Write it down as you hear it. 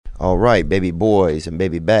All right, baby boys and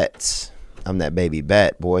baby bats. I'm that baby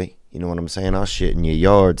bat, boy. You know what I'm saying? I'll shit in your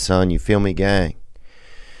yard, son. You feel me, gang?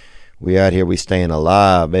 We out here, we staying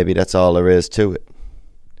alive, baby. That's all there is to it.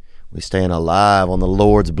 We staying alive on the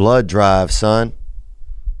Lord's blood drive, son.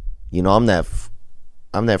 You know, I'm that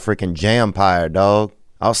freaking jampire, dog.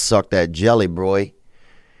 I'll suck that jelly, boy,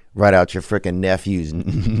 right out your freaking nephew's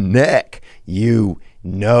neck. You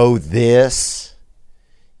know this.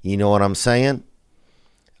 You know what I'm saying?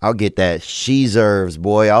 I'll get that sheserves,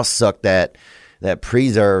 boy. I'll suck that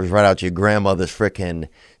preserves right out your grandmother's freaking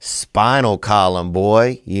spinal column,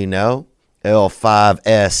 boy. You know?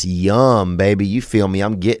 L5S yum, baby. You feel me?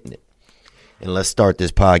 I'm getting it. And let's start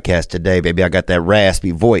this podcast today, baby. I got that raspy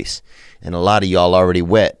voice. And a lot of y'all already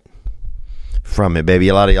wet from it, baby.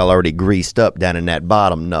 A lot of y'all already greased up down in that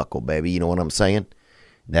bottom knuckle, baby. You know what I'm saying?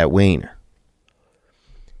 That wiener.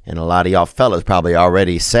 And a lot of y'all fellas probably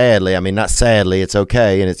already, sadly, I mean, not sadly, it's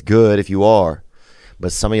okay, and it's good if you are.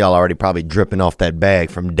 But some of y'all already probably dripping off that bag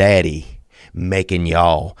from daddy, making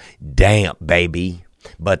y'all damp, baby.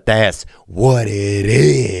 But that's what it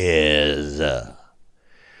is.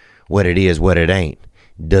 What it is, what it ain't.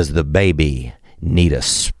 Does the baby need a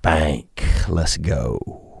spank? Let's go.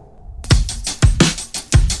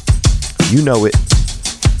 You know it.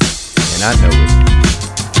 And I know it.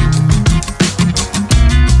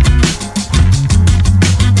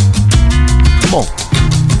 Come on.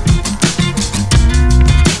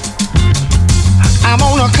 I'm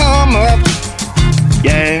on a come up,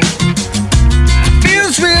 yeah.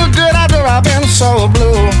 Feels real good after I've been so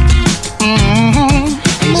blue.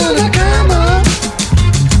 I'm on a come up.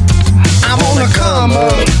 I'm on a come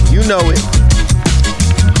up. You know it.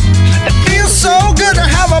 It feels so good to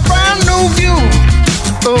have a brand new view.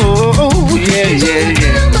 Oh, yeah.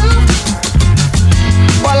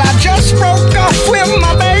 Well, I just broke off with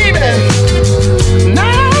my baby.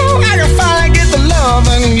 Now I can finally get the love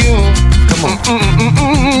in you.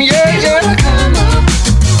 Yeah.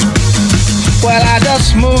 Well, I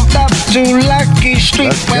just moved up to Lucky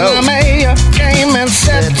Street when the mayor came and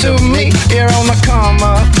said to me, "You're on the come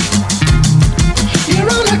up. You're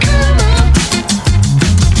on the come up."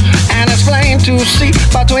 And it's plain to see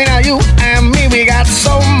between you and me, we got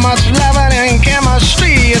so much love and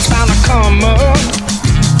chemistry. It's bound to come up.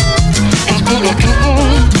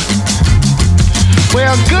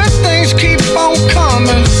 Well, good things keep on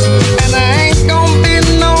coming, and there ain't gonna be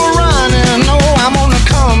no running. No, I'm on the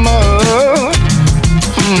come up.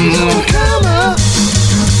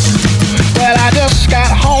 Well, I just got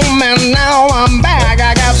home and now I'm back.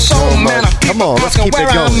 I got so many people. Come on, let's keep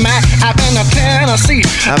it going. I've been to Tennessee,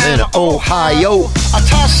 I'm in Ohio,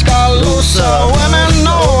 Tuscaloosa. Women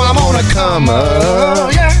know I'm on the come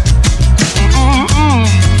up. Yeah.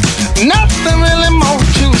 Nothing really more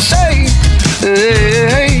to say.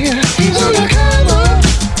 Hey, he's on the come up.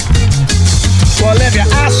 Well, if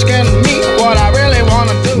you're asking me what I really want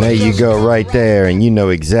to do, there you go, right there, and you know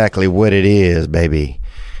exactly what it is, baby,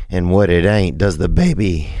 and what it ain't. Does the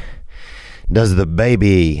baby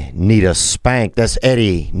need a spank? That's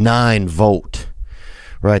Eddie 9-volt,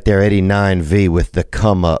 right there, Eddie 9V with the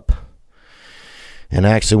come up. And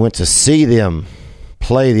I actually went to see them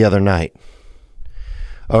play the other night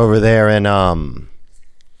over there in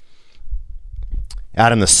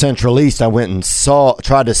out in the Central East. I went and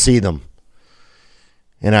tried to see them.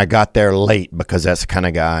 And I got there late because that's the kind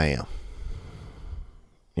of guy I am.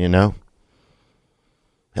 You know?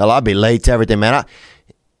 Hell, I'll be late to everything, man.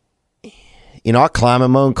 I climb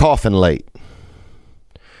in my own coffin late.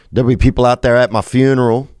 There'll be people out there at my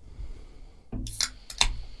funeral.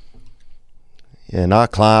 And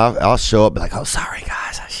I'll show up, be like, "Oh, sorry,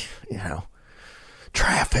 guys.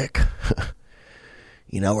 Traffic."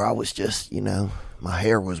 Where I was just, my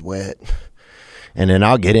hair was wet. And then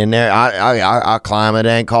I'll get in there. I'll climb a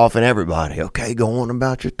dang coffin, everybody. Okay, go on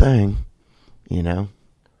about your thing.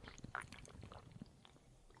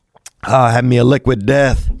 I had me a liquid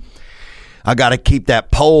death. I got to keep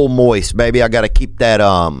that pole moist, baby. I got to keep that,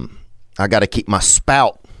 I got to keep my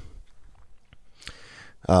spout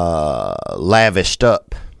lavished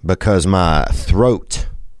up because my throat.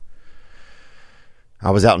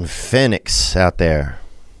 I was out in Phoenix out there.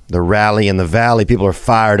 The rally in the valley. People are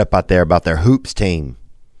fired up out there about their hoops team.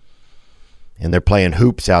 And they're playing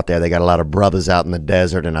hoops out there. They got a lot of brothers out in the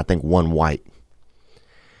desert and I think one white.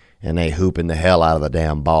 And they hooping the hell out of the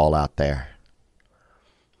damn ball out there.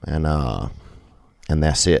 And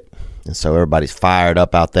that's it. And so everybody's fired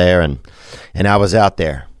up out there and I was out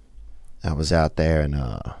there. And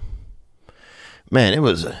man, it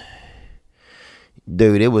was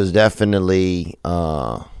definitely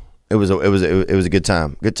it was a good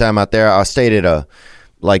time. Good time out there. I stayed at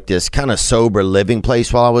like this kind of sober living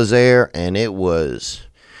place while I was there, and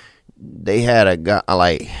they had a guy,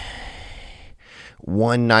 like,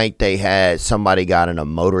 one night they had somebody got in a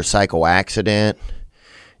motorcycle accident,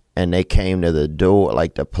 and they came to the door,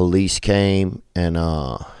 like the police came, and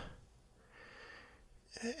I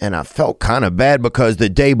felt kind of bad because the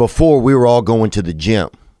day before we were all going to the gym.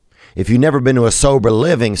 If you've never been to a sober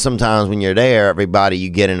living, sometimes when you're there, everybody, you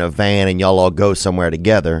get in a van and y'all all go somewhere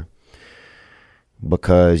together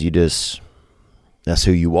because that's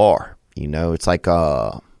who you are. You know, it's like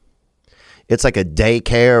a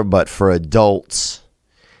daycare, but for adults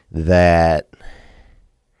that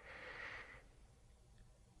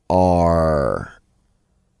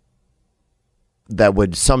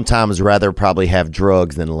would sometimes rather probably have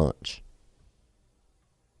drugs than lunch.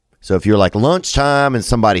 So if you're like lunchtime and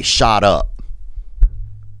somebody shot up,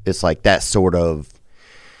 it's like that sort of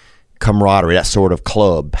camaraderie, that sort of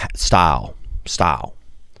club style.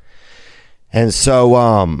 And so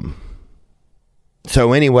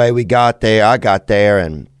anyway, I got there,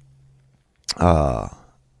 and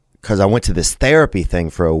because I went to this therapy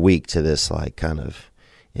thing for a week, to this like kind of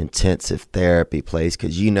intensive therapy place,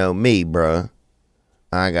 because you know me, bruh.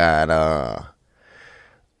 I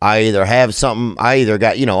either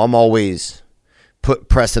got, you know, I'm always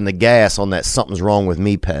pressing the gas on that something's wrong with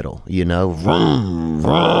me pedal, you know. Vroom,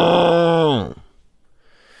 vroom.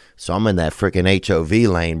 So I'm in that freaking HOV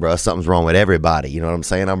lane, bro. Something's wrong with everybody. You know what I'm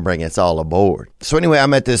saying? I'm bringing it's all aboard. So anyway,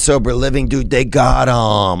 I'm at this sober living, dude. They got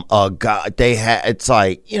it's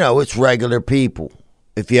like, you know, it's regular people.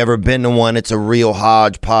 If you ever been to one, it's a real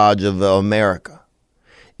hodgepodge of America.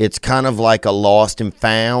 It's kind of like a Lost and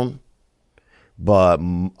Found, but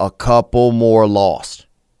a couple more lost.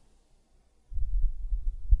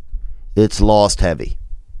 It's lost heavy.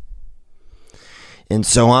 And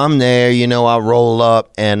so I'm there, you know, I roll up,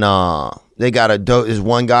 and they got there's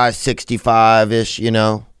one guy, 65-ish, you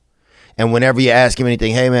know. And whenever you ask him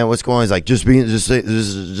anything, hey man, what's going on? He's like, just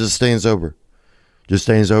staying sober. Just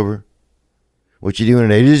staying sober. What you doing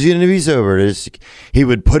today? Just getting to be sober. He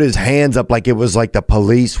would put his hands up like it was like the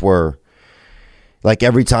police were. Like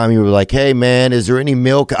every time he was like, hey man, is there any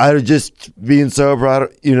milk? I was just being sober. I'm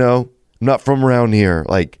not from around here.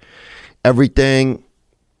 Like everything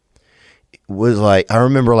was like, I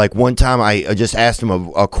remember like one time I just asked him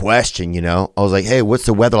a question, you know. I was like, hey, what's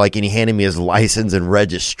the weather like? And he handed me his license and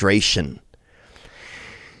registration.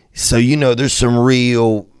 So, you know, there's some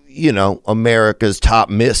real, you know, America's top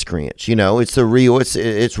miscreants, you know. It's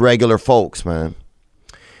regular folks, man.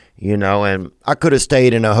 You know, and I could have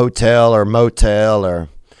stayed in a hotel or motel or,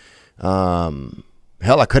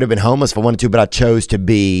 hell, I could have been homeless if I wanted to, but I chose to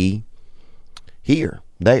be there,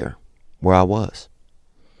 where I was.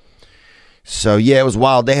 So, yeah, it was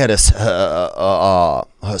wild. They had a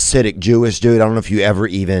Hasidic Jewish dude. I don't know if you ever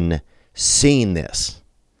even seen this.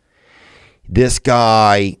 This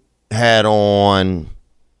guy had on,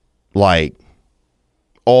 like,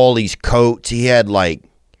 all these coats. He had, like,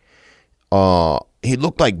 He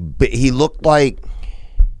looked like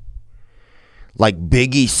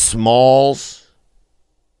Biggie Smalls,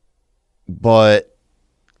 but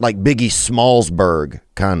like Biggie Smallsburg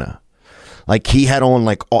kind of. Like he had on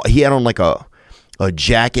like a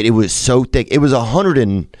jacket. It was so thick. It was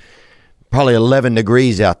 11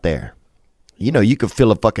 degrees out there. You know, you could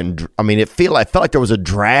feel I felt like there was a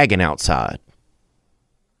dragon outside.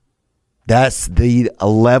 That's the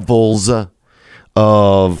levels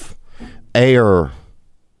of air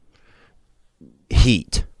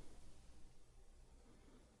heat,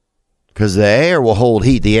 because the air will hold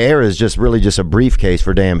heat. The air is just really just a briefcase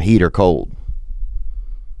for damn heat or cold.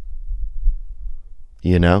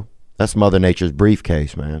 You know, that's Mother Nature's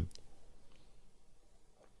briefcase, man.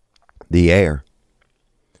 The air,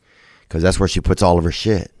 because that's where she puts all of her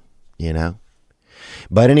shit, you know.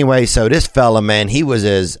 But anyway, so this fella, man, he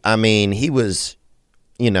was,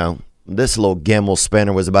 you know, this little gimbal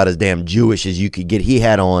spinner was about as damn Jewish as you could get. He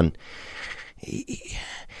had on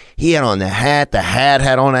the hat. The hat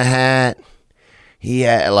had on a hat.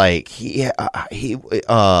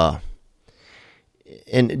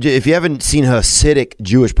 And if you haven't seen a Hasidic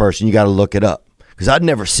Jewish person, you got to look it up, because I'd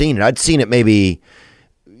never seen it. I'd seen it maybe,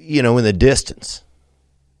 you know, in the distance.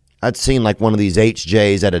 I'd seen like one of these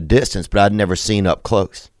HJs at a distance, but I'd never seen up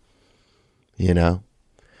close, you know.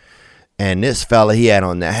 And this fella, he had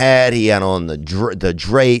on the hat, he had on the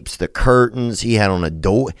drapes, the curtains, he had on a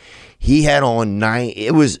door, he had on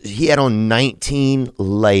 19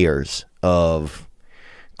 layers of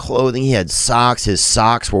clothing. He had socks. His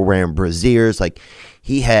socks were wearing brassieres. Like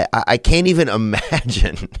he had, I can't even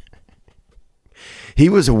imagine. He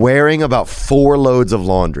was wearing about 4 loads of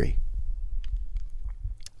laundry.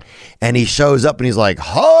 And he shows up and he's like,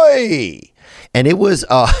 "Hi!" And it was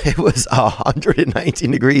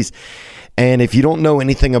 119 degrees. And if you don't know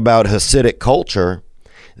anything about Hasidic culture,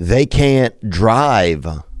 they can't drive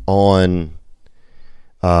on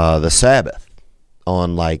the Sabbath,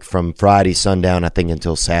 on like from Friday sundown, I think,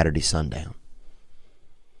 until Saturday sundown.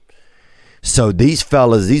 So these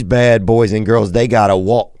fellas, these bad boys and girls, they gotta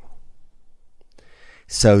walk.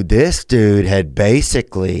 So this dude had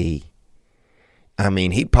basically, I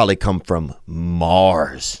mean, he'd probably come from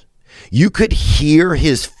Mars. You could hear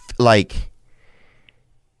his, like,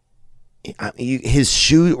 his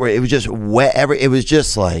shoe, where it was just wet. It was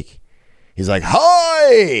just like, he's like,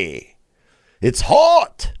 "Hi, it's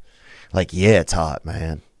hot." Like, yeah, it's hot,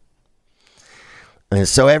 man. And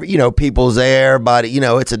so, people's there, but,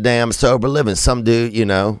 it's a damn sober living. Some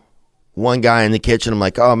dude, one guy in the kitchen, I'm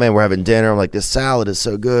like, "Oh, man, we're having dinner." I'm like, "This salad is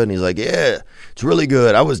so good." And he's like, "Yeah, it's really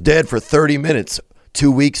good. I was dead for 30 minutes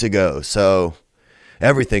 2 weeks ago, so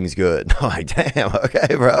everything's good." I'm like, "Damn,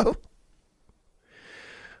 okay, bro.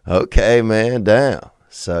 Okay, man, damn.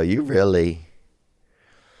 So you really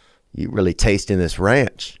tasting this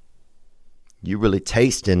ranch. You really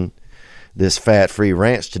tasting this fat-free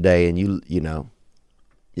ranch today, and you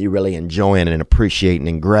really enjoying and appreciating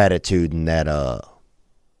and gratitude in that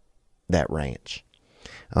ranch."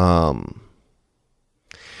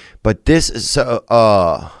 But this is so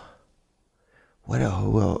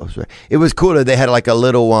who else? It was cool that they had like a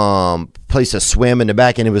little place to swim in the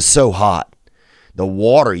back, and it was so hot. The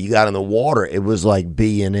water, you got in the water, it was like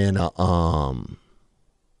being in a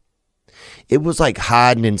it was like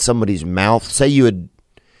hiding in somebody's mouth. Say you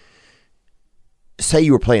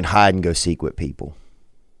were playing hide and go seek with people,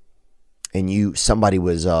 and somebody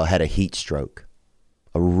was had a heat stroke,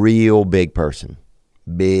 a real big person,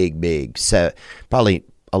 big, probably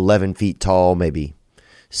 11 feet tall, maybe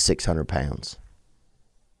 600 pounds,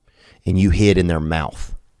 and you hid in their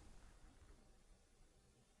mouth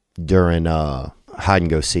during hide and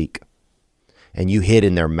go seek, and you hid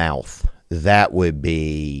in their mouth. That would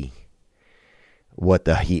be what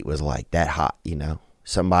the heat was like, that hot,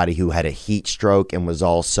 somebody who had a heat stroke and was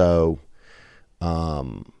also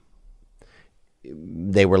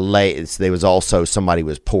they were late. There was also somebody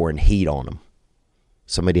was pouring heat on them.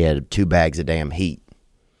 Somebody had 2 bags of damn heat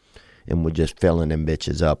and was just filling them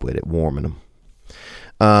bitches up with it, warming them.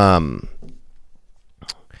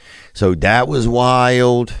 So that was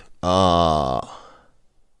wild.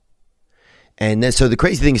 And then, so the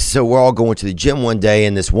crazy thing is, so we're all going to the gym one day,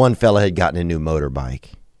 and this one fella had gotten a new motorbike,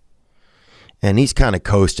 and he's kind of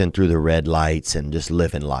coasting through the red lights and just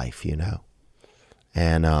living life,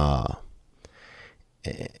 and I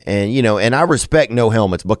respect no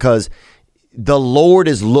helmets, because the Lord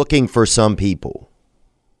is looking for some people,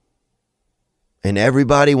 and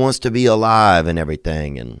everybody wants to be alive and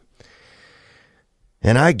everything.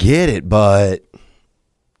 And I get it, but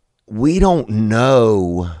we don't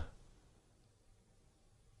know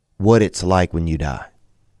what it's like when you die.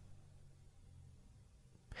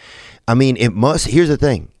 I mean, here's the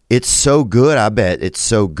thing. It's so good, I bet. It's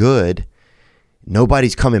so good.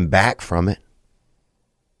 Nobody's coming back from it.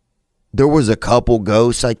 There was a couple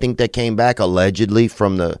ghosts, I think, that came back allegedly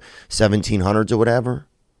from the 1700s or whatever.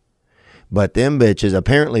 But them bitches,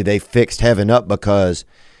 apparently they fixed heaven up, because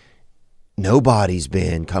nobody's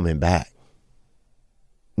been coming back.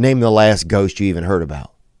 Name the last ghost you even heard about.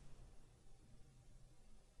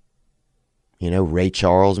 Ray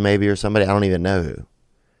Charles maybe, or somebody. I don't even know who.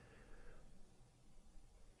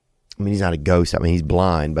 I mean, he's not a ghost. I mean, he's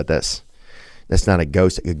blind, but that's not a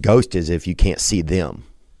ghost. A ghost is if you can't see them.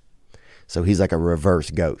 So he's like a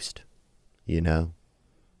reverse ghost,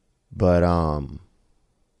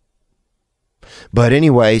 But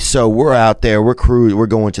anyway, so we're out there, we're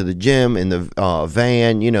going to the gym in the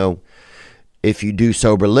van. If you do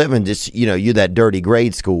sober living, just you're that dirty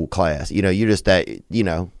grade school class. You're just that.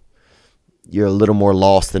 You're a little more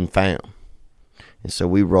lost than found. And so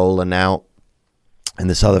we rolling out, and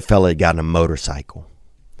this other fella had gotten a motorcycle,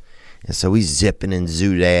 and so he's zipping and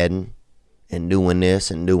zoodadding and doing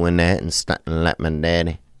this and doing that and stunting like my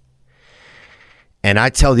daddy. And I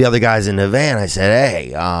tell the other guys in the van, I said,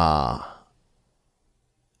 "Hey, I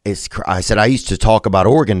said I used to talk about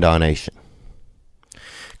organ donation,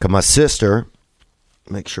 because my sister,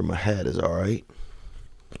 make sure my hat is all right.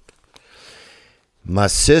 My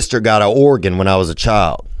sister got an organ when I was a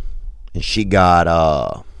child, and she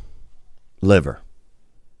got liver.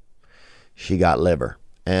 She got liver,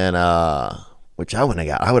 and which I wouldn't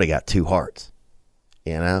have got. I would have got 2 hearts.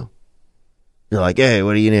 You're like, "Hey,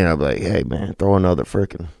 what do you need?" I'm like, "Hey, man, throw another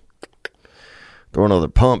Throw another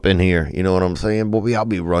pump in here. You know what I'm saying? Boy, I'll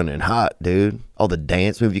be running hot, dude. All the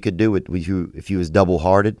dance moves you could do with you if you was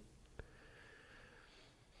double-hearted.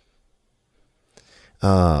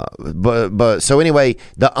 But so anyway,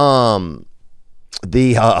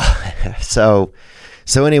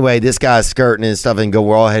 so anyway, this guy's skirting and stuff, and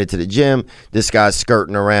we're all headed to the gym. This guy's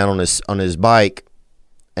skirting around on his bike,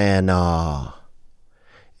 and I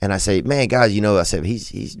say, man, guys, you know, I said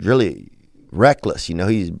he's really reckless. You know,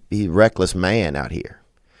 he's a reckless man out here,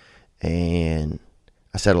 and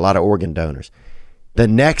I said a lot of organ donors. The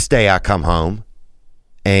next day, I come home,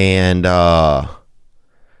 and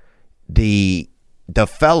the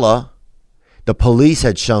fella, the police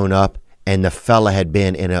had shown up, and the fella had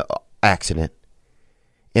been in an accident,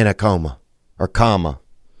 in a coma.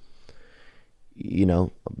 You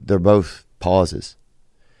know, they're both pauses.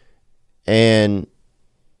 And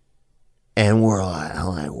we're like, I'm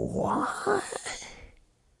like, what?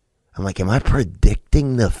 I'm like, am I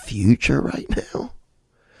predicting the future right now?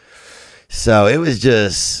 So it was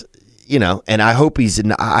just, you know, and I hope he's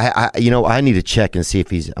in, I need to check and see if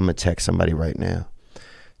I'm going to text somebody right now.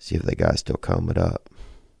 See if the guy's still combing up.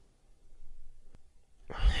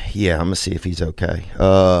 Yeah, I'm going to see if he's okay.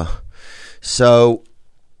 So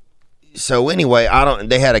anyway,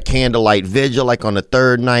 they had a candlelight vigil like on the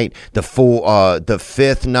third night, the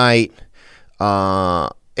fifth night.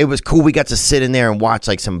 It was cool. We got to sit in there and watch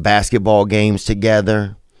like some basketball games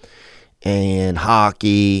together and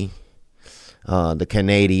hockey. The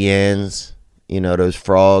Canadiens, you know, those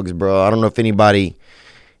frogs, bro. I don't know if anybody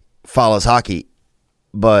follows hockey,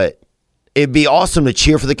 but it'd be awesome to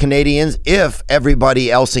cheer for the Canadiens if everybody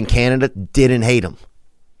else in Canada didn't hate them.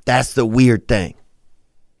 That's the weird thing.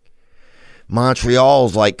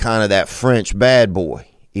 Montreal's like kind of that French bad boy,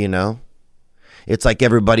 you know? It's like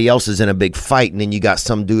everybody else is in a big fight, and then you got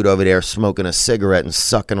some dude over there smoking a cigarette and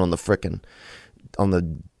sucking on the frickin' on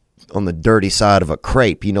the dirty side of a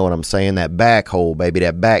crepe. You know what I'm saying? That back hole, baby,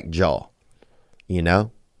 that back jaw. You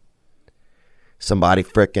know? Somebody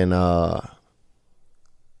frickin',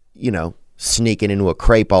 you know, sneaking into a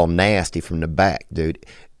crepe all nasty from the back, dude.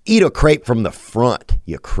 Eat a crepe from the front,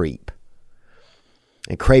 you creep.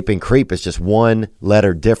 And crepe and creep is just one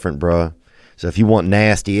letter different, bro. So if you want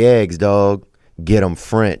nasty eggs, dog, get them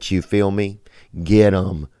French, you feel me? Get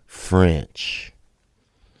them French.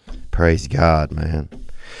 Praise God, man.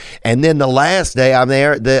 And then the last day I'm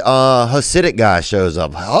there, the Hasidic guy shows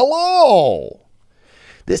up. Hello!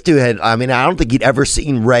 This dude had, I mean, I don't think he'd ever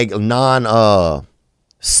seen non-Sids,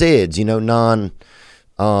 you know,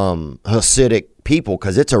 non-Hasidic people,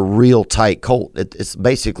 because it's a real tight cult. It's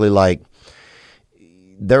basically like,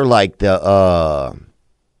 they're like they're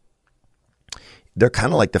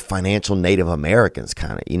kind of like the financial Native Americans,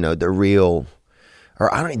 kind of, you know, they're real,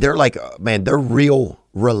 they're like, man, they're real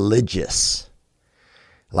religious,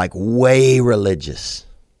 like way religious.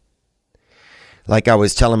 Like I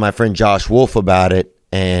was telling my friend Josh Wolf about it,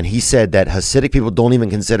 and he said that Hasidic people don't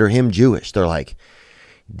even consider him Jewish. They're like,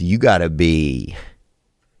 you got to be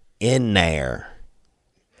in there.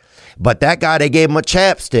 But that guy, they gave him a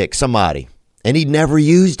chapstick, somebody, and he never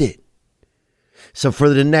used it. So for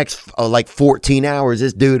the next like 14 hours,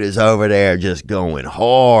 this dude is over there just going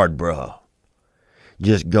hard, bro.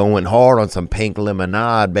 Just going hard on some pink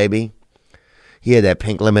lemonade, baby. He had that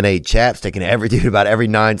pink lemonade chapstick, and about every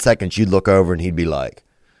 9 seconds, you'd look over and he'd be like,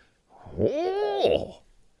 oh.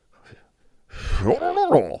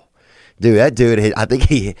 Dude, that dude, I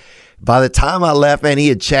think by the time I left, man, he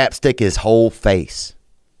had chapstick his whole face.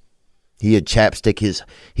 He had chapstick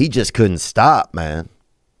he just couldn't stop, man.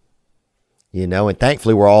 You know, and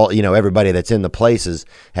thankfully we're all, you know, everybody that's in the places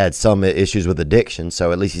had some issues with addiction,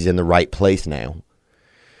 so at least he's in the right place now.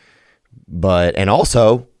 But, and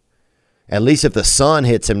also, at least if the sun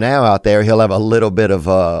hits him now out there, he'll have a little bit of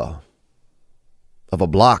a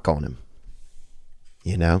block on him.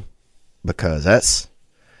 You know? Because that's...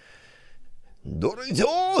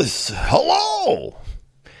 Hello!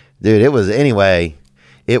 Dude, it was, anyway,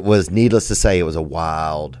 it was, needless to say, it was a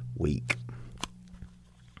wild week.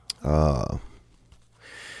 But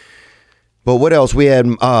what else? We had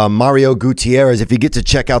Mario Gutierrez. If you get to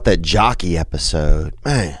check out that jockey episode,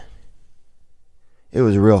 man, it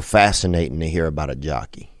was real fascinating to hear about a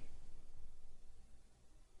jockey.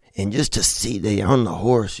 And just to see they're on the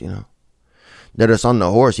horse, you know. They're just on the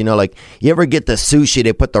horse, you know, like, you ever get the sushi,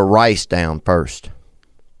 they put the rice down first.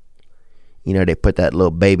 You know, they put that little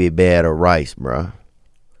baby bed of rice, bro.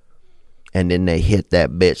 And then they hit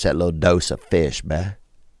that bitch, that little dose of fish, bruh.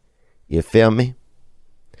 You feel me?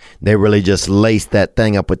 They really just laced that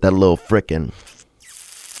thing up with that little frickin',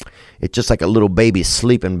 it's just like a little baby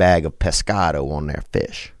sleeping bag of pescado on their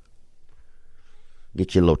fish.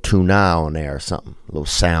 Get you a little tuna on there or something. A little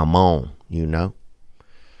salmon, you know.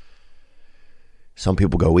 Some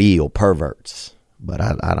people go eel, perverts. But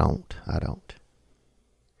I don't.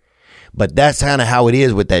 But that's kind of how it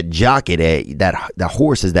is with that jockey. That the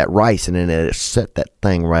horse is that rice, and then it set that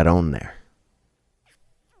thing right on there.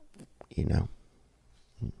 You know.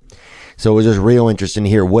 So it was just real interesting to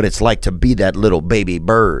hear what it's like to be that little baby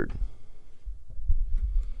bird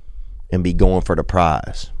and be going for the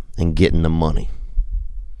prize and getting the money.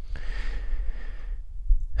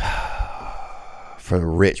 For the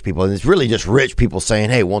rich people. And it's really just rich people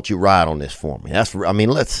saying, hey, won't you ride on this for me?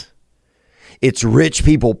 It's rich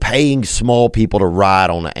people paying small people to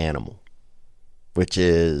ride on an animal, which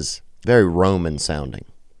is very Roman sounding,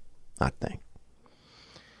 I think.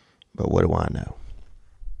 But what do I know?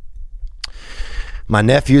 My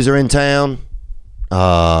nephews are in town.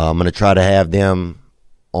 I'm going to try to have them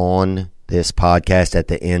on this podcast at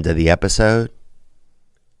the end of the episode.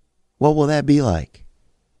 What will that be like?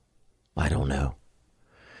 I don't know.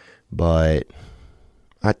 But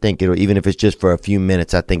I think it'll, even if it's just for a few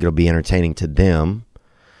minutes, I think it'll be entertaining to them.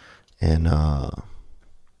 And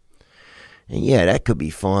yeah, that could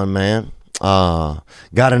be fun, man. Got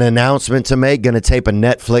an announcement to make. Going to tape a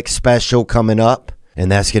Netflix special coming up. And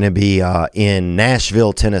that's going to be in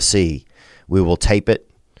Nashville, Tennessee. We will tape it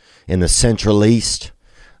in the Central East.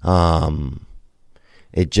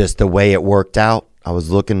 It just the way it worked out. I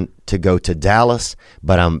was looking to go to Dallas,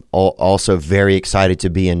 but I'm also very excited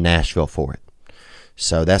to be in Nashville for it.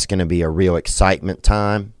 So that's going to be a real excitement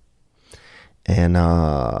time. And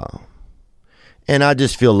I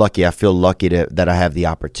just feel lucky. I feel lucky that I have the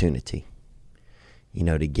opportunity, you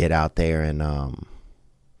know, to get out there and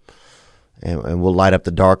we'll light up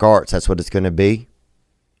the dark arts. That's what it's going to be.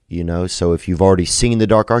 You know, so if you've already seen the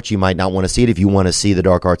dark arts, you might not want to see it. If you want to see the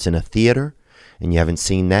dark arts in a theater and you haven't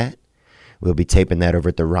seen that, we'll be taping that over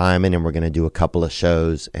at the Ryman, and we're going to do a couple of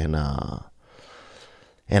shows. And I'm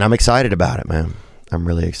excited about it, man. I'm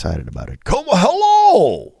really excited about it. Come on,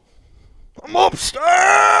 hello. I'm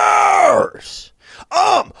upstairs.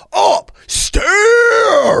 I'm upstairs.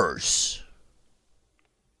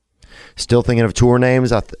 Still thinking of tour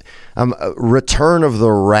names. Return of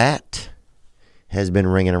the Rat has been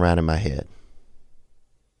ringing around in my head.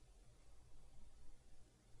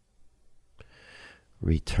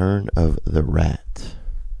 Return of the Rat.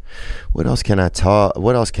 What else can I tell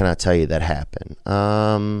you that happened?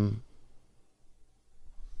 Got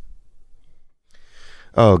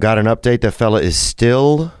an update. The fella is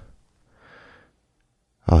still.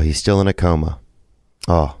 He's still in a coma.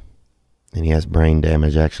 And he has brain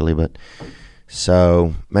damage actually, but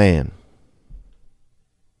so, man,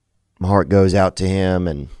 my heart goes out to him,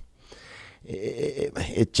 and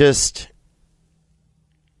it just,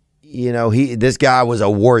 you know, this guy was a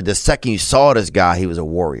warrior. The second you saw this guy, he was a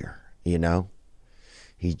warrior, you know.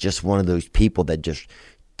 He's just one of those people that just,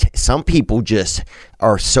 some people just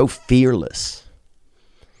are so fearless.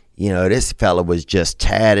 You know, this fella was just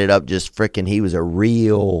tatted up, just freaking, he was a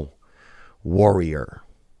real warrior.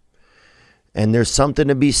 And there's something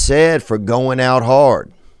to be said for going out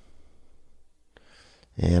hard.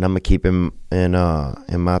 And I'm going to keep him in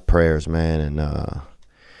my prayers, man.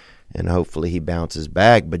 And hopefully he bounces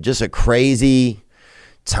back. But just a crazy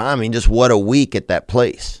timing. Just what a week at that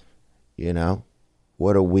place. You know?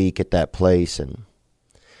 What a week at that place. And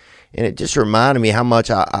it just reminded me how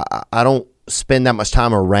much I don't spend that much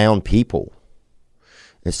time around people.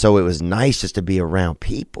 And so it was nice just to be around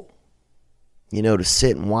people. You know, to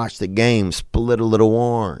sit and watch the game, split a little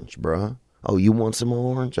orange, bro. Oh, you want some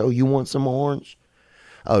orange? Oh, you want some orange?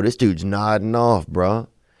 Oh, this dude's nodding off, bro.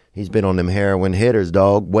 He's been on them heroin hitters,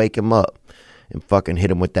 dog. Wake him up and fucking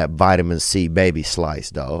hit him with that vitamin C baby slice,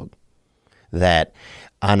 dog. That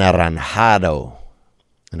anaranjado.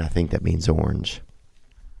 And I think that means orange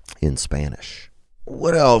in Spanish.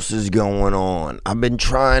 What else is going on? I've been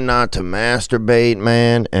trying not to masturbate,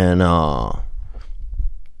 man, and I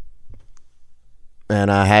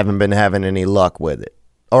haven't been having any luck with it.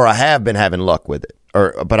 Or I have been having luck with it.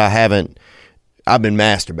 But I haven't. I've been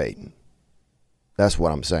masturbating. That's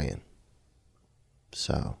what I'm saying.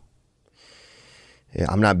 So, yeah,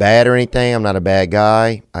 I'm not bad or anything. I'm not a bad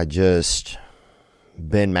guy. I just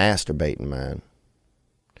been masturbating, man.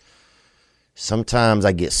 Sometimes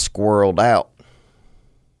I get squirreled out.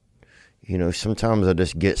 You know, sometimes I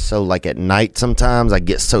just get so, like at night, sometimes I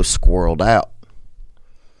get so squirreled out.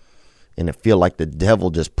 And it feel like the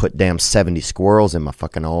devil just put damn 70 squirrels in my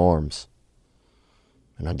fucking arms.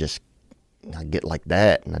 And I get like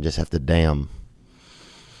that, and I just have to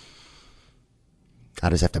I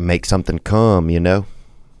just have to make something come, you know.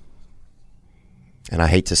 And I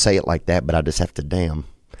hate to say it like that, but I just have to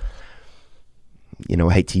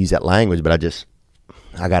I hate to use that language, but I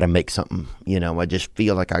got to make something, I just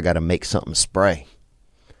feel like I got to make something spray.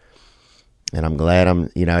 And I'm glad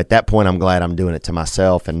at that point, I'm glad I'm doing it to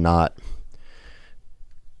myself and not,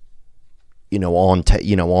 on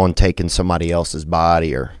taking somebody else's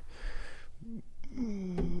body or,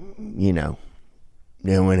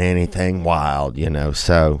 doing anything wild,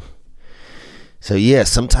 So yeah,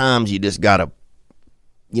 sometimes you just got to,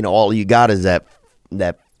 all you got is that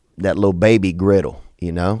little baby griddle,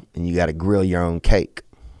 and you got to grill your own cake.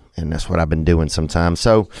 And that's what I've been doing sometimes.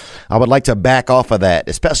 So I would like to back off of that,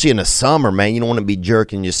 especially in the summer, man. You don't want to be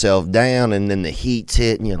jerking yourself down and then the heat's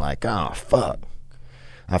hit and you're like, oh, fuck.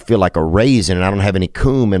 I feel like a raisin and I don't have any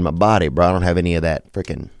coom in my body, bro. I don't have any of that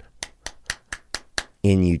freaking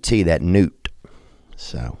NUT, that newt.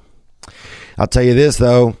 So I'll tell you this,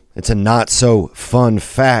 though. It's a not so fun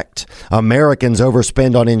fact. Americans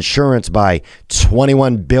overspend on insurance by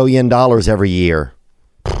 $21 billion every year.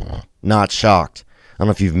 Not shocked. I don't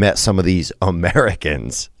know if you've met some of these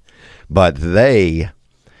Americans, but they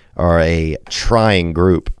are a trying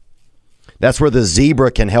group. That's where the Zebra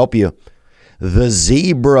can help you. The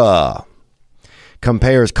Zebra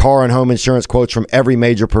compares car and home insurance quotes from every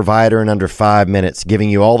major provider in under 5 minutes, giving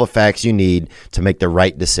you all the facts you need to make the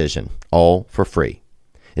right decision, all for free.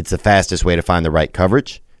 It's the fastest way to find the right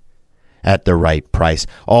coverage at the right price,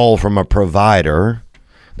 all from a provider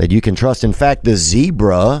that you can trust. In fact, the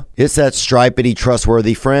Zebra, it's that stripedy,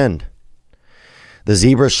 trustworthy friend. The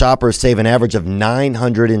Zebra shoppers save an average of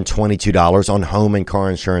 $922 on home and car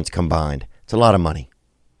insurance combined. It's a lot of money.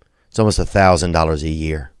 It's almost $1,000 a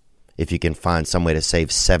year if you can find some way to save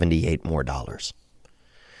 $78 more.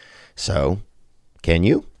 So, can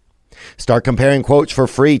you? Start comparing quotes for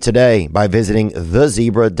free today by visiting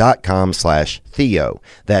thezebra.com/Theo.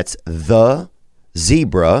 That's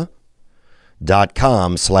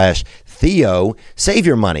thezebra.com/Theo. Save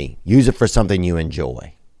your money. Use it for something you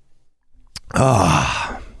enjoy.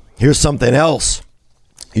 Here's something else.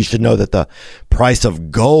 You should know that the price of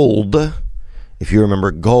gold, if you remember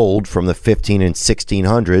gold from the 15 and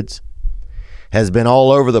 1600s, has been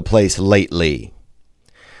all over the place lately.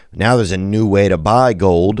 Now there's a new way to buy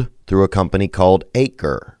gold through a company called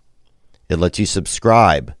Acre. It lets you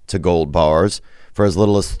subscribe to gold bars for as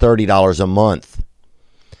little as $30 a month.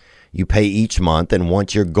 You pay each month, and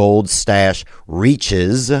once your gold stash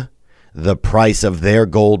reaches the price of their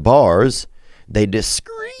gold bars, they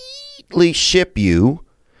discreetly ship you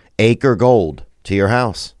Acre Gold to your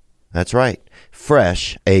house. That's right,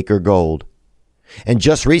 fresh Acre Gold. And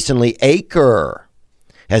just recently, Acre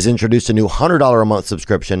has introduced a new $100 a month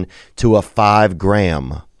subscription to a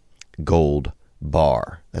 5-gram gold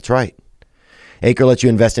bar. That's right. Acre lets you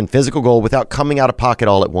invest in physical gold without coming out of pocket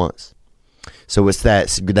all at once. So it's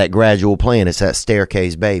that gradual plan. It's that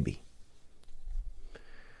staircase baby.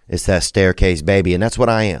 It's that staircase baby, and that's what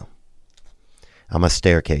I am. I'm a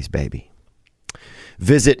staircase baby.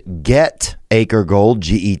 Visit GetAcreGold,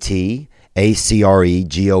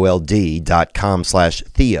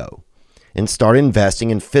 GetAcreGold.com/Theo, and start investing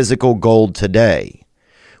in physical gold today.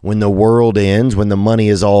 When the world ends, when the money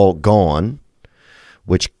is all gone,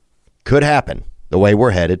 which could happen the way we're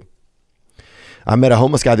headed. I met a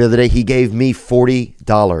homeless guy the other day. He gave me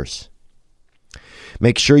 $40.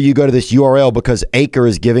 Make sure you go to this URL because Acre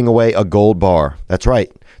is giving away a gold bar. That's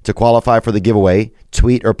right. To qualify for the giveaway,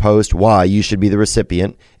 tweet or post why you should be the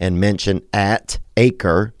recipient and mention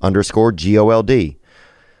 @Acre_GOLD.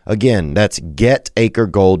 Again, that's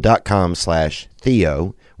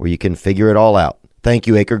GetAcreGold.com/Theo, where you can figure it all out. Thank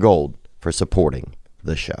you, Acre Gold, for supporting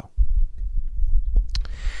the show.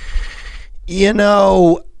 You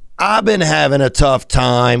know, I've been having a tough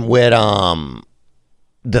time with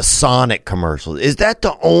the Sonic commercials. Is that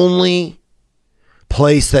the only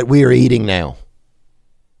place that we are eating now?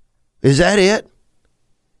 Is that it?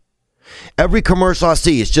 Every commercial I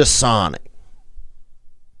see is just Sonic.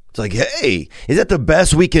 It's like, hey, is that the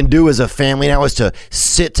best we can do as a family now is to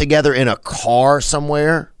sit together in a car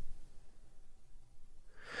somewhere?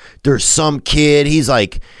 There's some kid, he's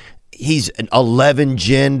 11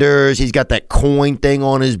 genders. He's got that coin thing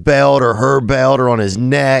on his belt or her belt or on his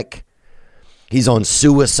neck. He's on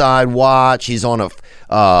suicide watch. He's on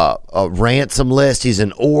a ransom list. He's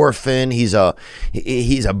an orphan. He's a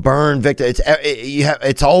burn victim.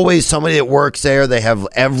 It's always somebody that works there. They have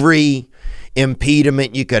every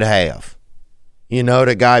impediment you could have. You know,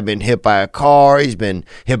 the guy been hit by a car. He's been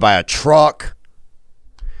hit by a truck.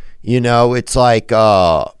 You know, it's like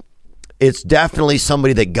it's definitely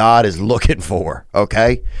somebody that God is looking for.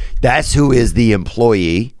 Okay, that's who is the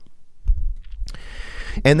employee.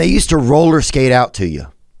 And they used to roller skate out to you.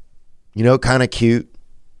 You know, kind of cute.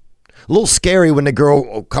 A little scary when the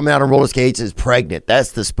girl coming out on roller skates is pregnant.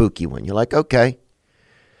 That's the spooky one. You're like, okay.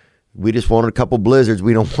 We just wanted a couple blizzards.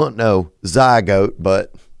 We don't want no zygote,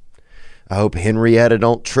 but I hope Henrietta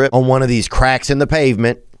don't trip on one of these cracks in the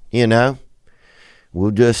pavement, you know.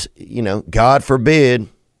 We'll just, you know, God forbid,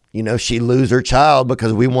 you know, she lose her child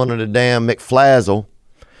because we wanted a damn McFlazzle.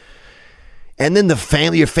 And then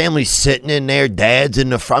your family's sitting in there, dad's in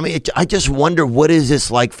the front. I mean, I just wonder, what is this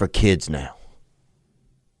like for kids now?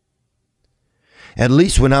 At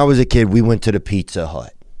least when I was a kid, we went to the Pizza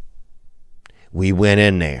Hut. We went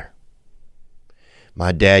in there.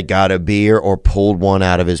 My dad got a beer or pulled one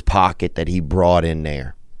out of his pocket that he brought in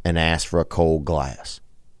there and asked for a cold glass.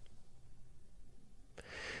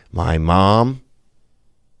 My mom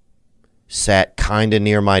sat kind of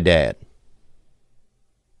near my dad.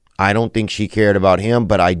 I don't think she cared about him,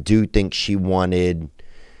 but I do think she wanted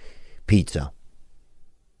pizza.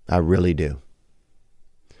 I really do.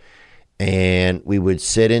 And we would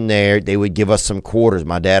sit in there. They would give us some quarters.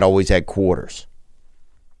 My dad always had quarters.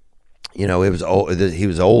 You know, he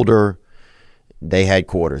was older. They had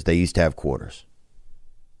quarters. They used to have quarters.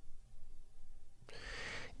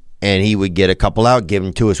 And he would get a couple out, give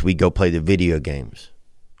them to us. We'd go play the video games.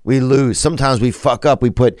 We lose. Sometimes we fuck up.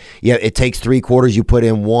 It takes 3 quarters. You put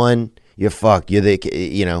in 1. You're fucked. You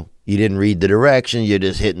didn't read the directions. You're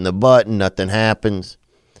just hitting the button. Nothing happens.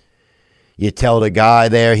 You tell the guy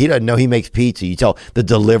there, he doesn't know he makes pizza. You tell the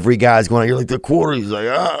delivery guy's going, you're like, the quarter. He's like,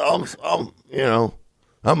 I'm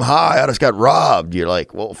high. I just got robbed. You're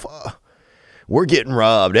like, well, we're getting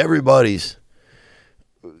robbed. Everybody's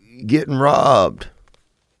getting robbed.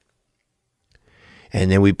 And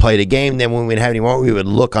then we played a game. Then when we didn't have any more, we would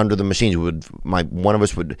look under the machines.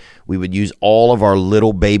 We would use all of our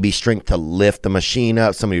little baby strength to lift the machine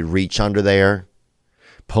up. Somebody would reach under there,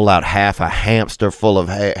 pull out half a hamster full of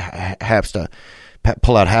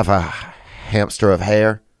pull out half a hamster of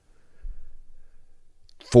hair,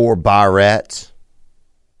 4 barrettes.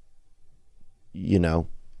 You know,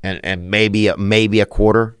 and maybe a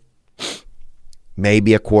quarter.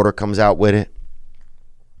 Maybe a quarter comes out with it.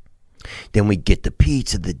 Then we get the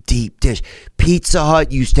pizza, the deep dish. Pizza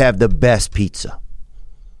Hut used to have the best pizza.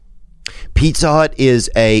 Pizza Hut is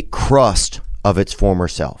a crust of its former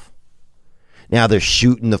self. Now they're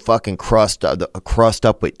shooting the fucking crust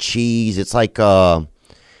up with cheese. It's like,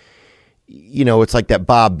 it's like that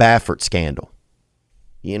Bob Baffert scandal.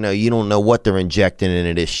 You know, you don't know what they're injecting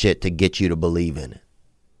into this shit to get you to believe in it.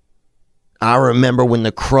 I remember when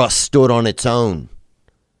the crust stood on its own.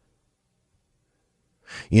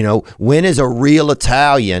 You know, when is a real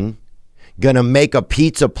Italian going to make a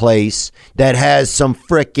pizza place that has some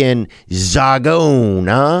frickin' zagon,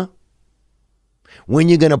 huh? When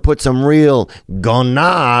you going to put some real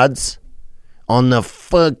gonads on the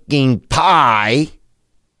fucking pie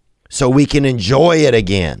so we can enjoy it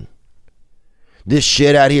again? This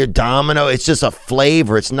shit out here, Domino, it's just a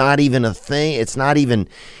flavor. It's not even a thing.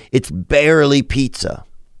 It's barely pizza.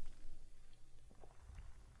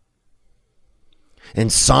 And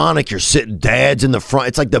Sonic, you're sitting, dad's in the front.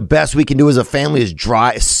 It's like the best we can do as a family is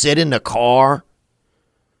sit in the car.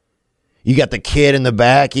 You got the kid in the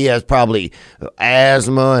back. He has probably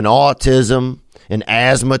asthma and autism and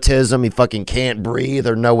asthmatism. He fucking can't breathe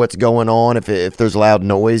or know what's going on if there's loud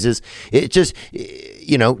noises. It just,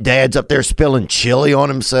 dad's up there spilling chili on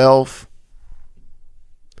himself.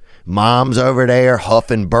 Mom's over there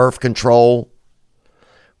huffing birth control.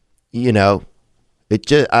 I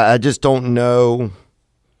just don't know.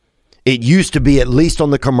 It used to be, at least on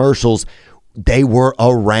the commercials, they were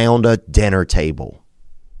around a dinner table.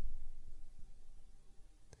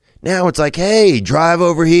 Now it's like, hey, drive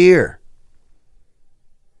over here.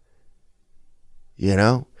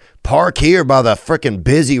 Park here by the frickin'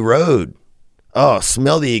 busy road. Oh,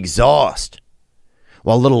 smell the exhaust.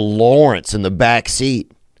 While little Lawrence in the back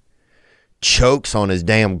seat chokes on his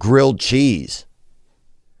damn grilled cheese.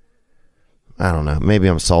 I don't know. Maybe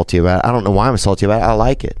I'm salty about it. I don't know why I'm salty about it. I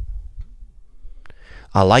like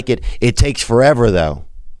it. It takes forever, though.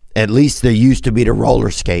 At least there used to be the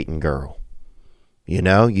roller skating girl.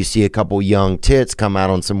 You see a couple young tits come out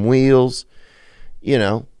on some wheels,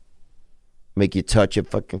 make you touch your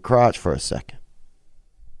fucking crotch for a second.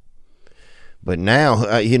 But now,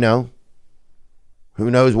 who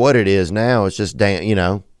knows what it is now? It's just,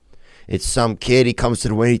 it's some kid. He comes to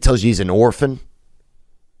the way, he tells you he's an orphan.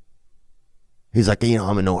 He's like,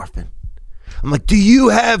 I'm an orphan. I'm like, do you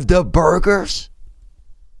have the burgers?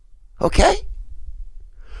 Okay.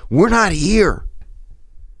 We're not here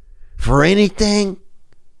for anything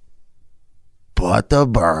but the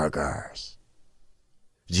burgers.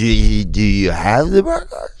 Do you have the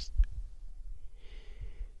burgers?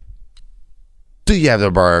 Do you have the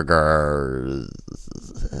burgers?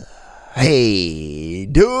 Hey,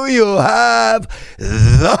 do you have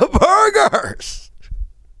the burgers?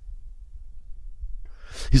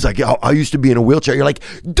 He's like, yeah, I used to be in a wheelchair. You're like,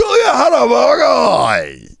 do you have the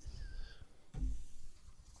burgers?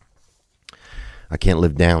 I can't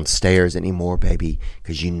live downstairs anymore, baby,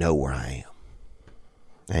 because you know where I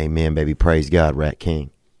am. Amen, baby. Praise God, Rat King.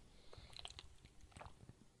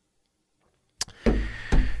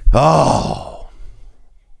 Oh.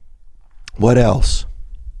 What else?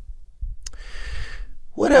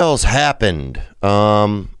 What else happened?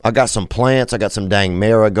 I got some plants. I got some dang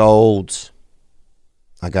marigolds.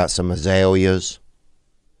 I got some azaleas.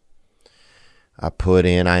 I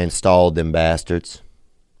installed them bastards.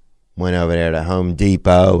 Went over there to Home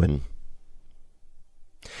Depot and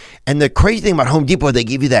the crazy thing about Home Depot, they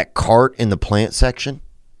give you that cart in the plant section.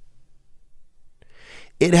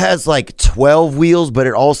 It has like 12 wheels, but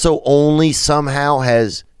it also only somehow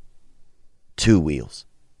has 2 wheels.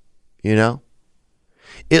 You know?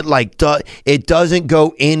 It doesn't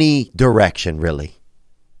go any direction, really.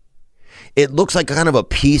 It looks like kind of a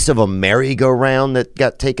piece of a merry-go-round that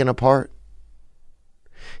got taken apart.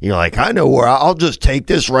 You're like, I know where I'll just take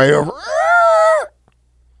this right over.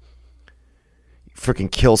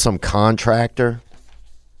 Freaking kill some contractor.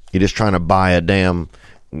 You're just trying to buy a damn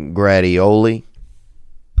gradioli.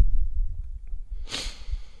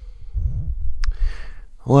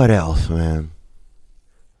 What else, man?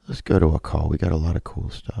 Let's go to a call. We got a lot of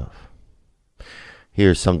cool stuff.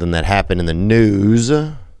 Here's something that happened in the news.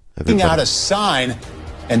 Looking out a sign,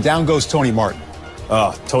 and down goes Tony Martin.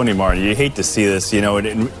 Oh, Tony Martin, you hate to see this. You know,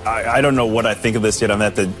 I don't know what I think of this yet. I'm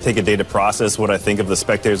going to have to take a day to process what I think of the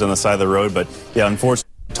spectators on the side of the road. But, yeah, unfortunately,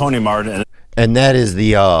 Tony Martin. And that is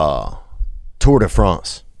the Tour de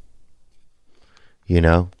France, you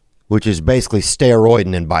know, which is basically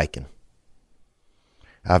steroiding and biking.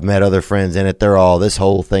 I've met other friends in it. This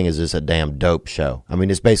whole thing is just a damn dope show. I mean,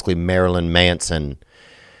 it's basically Marilyn Manson,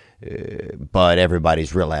 but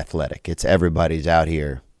everybody's real athletic. Everybody's out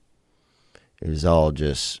here. It's all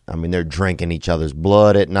just, I mean, they're drinking each other's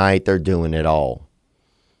blood at night. They're doing it all.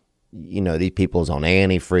 You know, these people's on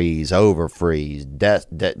antifreeze, overfreeze,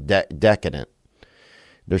 decadent.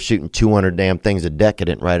 They're shooting 200 damn things of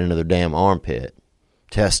decadent right into their damn armpit.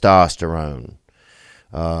 Testosterone.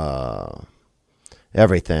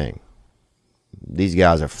 Everything. These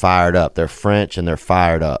guys are fired up. They're French and they're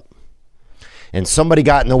fired up. And somebody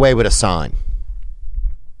got in the way with a sign.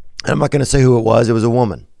 I'm not going to say who it was. It was a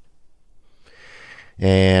woman.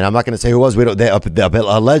 And I'm not going to say who it was.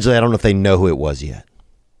 Allegedly, I don't know if they know who it was yet.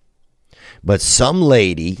 But some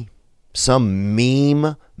lady, some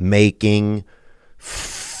meme-making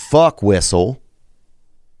fuck whistle,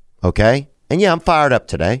 okay? And yeah, I'm fired up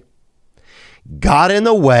today. Got in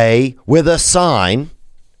the way with a sign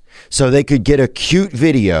so they could get a cute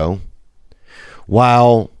video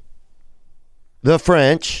while the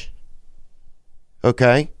French,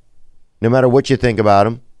 okay, no matter what you think about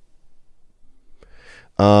them,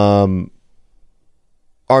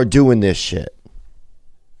 are doing this shit.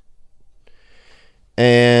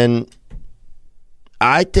 And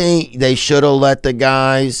I think they should have let the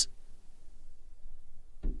guys.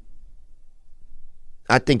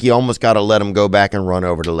 I think you almost got to let them go back and run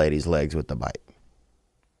over the lady's legs with the bike.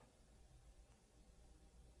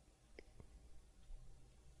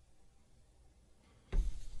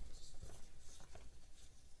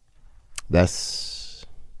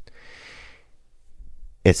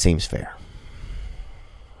 It seems fair.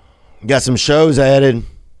 Got some shows added.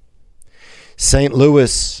 St.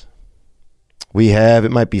 Louis,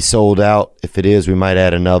 it might be sold out. If it is, we might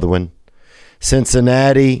add another one.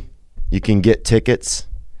 Cincinnati, you can get tickets.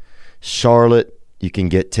 Charlotte, you can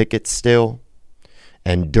get tickets still.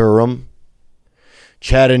 And Durham.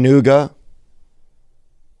 Chattanooga,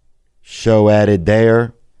 show added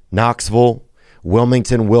there. Knoxville,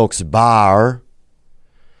 Wilmington, Wilkes-Barre,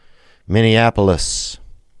 Minneapolis,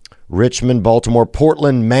 Richmond, Baltimore,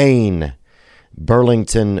 Portland, Maine,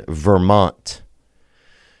 Burlington, Vermont,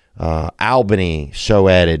 Albany, show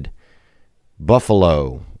added,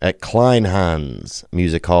 Buffalo at Kleinhans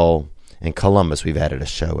Music Hall, and Columbus, we've added a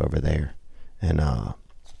show over there. And I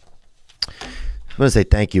want to say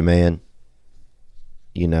thank you, man.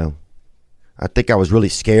 You know, I think I was really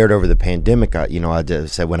scared over the pandemic. I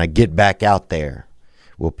just said, when I get back out there,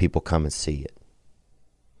 will people come and see it?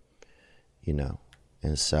 You know,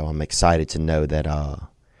 and so I'm excited to know that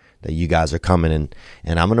that you guys are coming,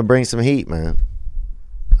 and I'm going to bring some heat, man.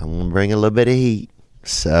 I'm going to bring a little bit of heat.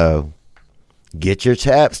 So get your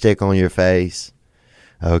chapstick on your face.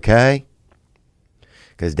 Okay?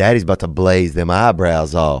 Because daddy's about to blaze them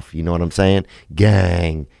eyebrows off. You know what I'm saying?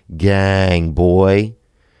 Gang, boy.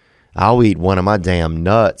 I'll eat one of my damn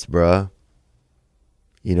nuts, bruh.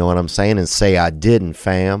 You know what I'm saying? And say I didn't,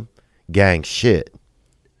 fam. Gang shit.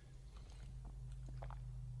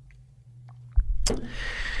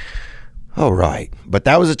 All right. But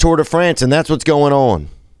that was a Tour de France, and that's what's going on.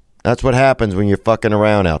 That's what happens when you're fucking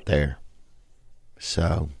around out there.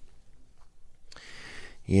 So,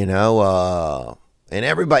 you know, and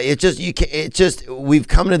everybody, we've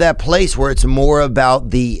come to that place where it's more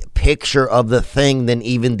about the picture of the thing than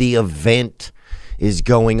even the event is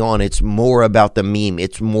going on. It's more about the meme.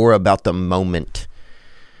 It's more about the moment.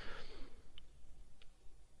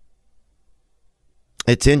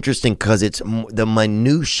 It's interesting because it's the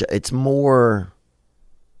minutia. It's more.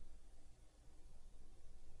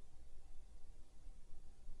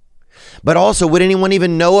 But also, would anyone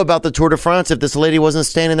even know about the Tour de France if this lady wasn't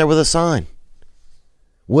standing there with a sign?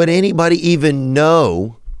 Would anybody even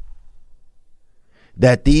know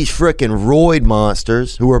that these frickin' roid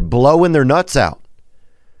monsters who are blowing their nuts out?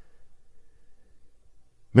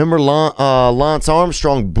 Remember Lance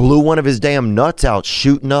Armstrong blew one of his damn nuts out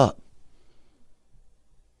shooting up.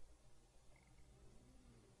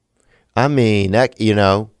 I mean, that, you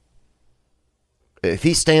know, if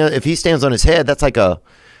he stands on his head, it's like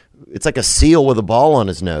a seal with a ball on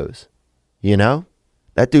his nose. You know?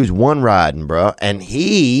 That dude's one riding, bro. And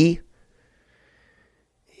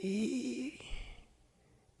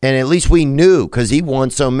and at least we knew because he won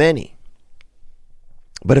so many.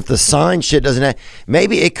 But if the sign shit doesn't have,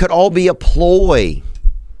 maybe it could all be a ploy.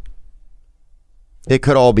 It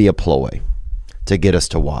could all be a ploy to get us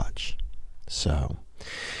to watch. So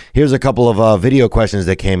here's a couple of video questions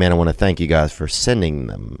that came in. I want to thank you guys for sending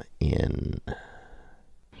them in.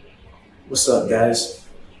 What's up, guys?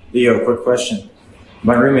 Leo, quick question.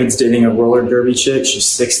 My roommate's dating a roller derby chick. She's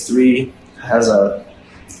 6'3", has a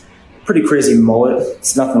pretty crazy mullet.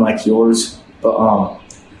 It's nothing like yours, but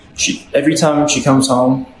every time she comes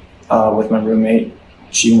home with my roommate,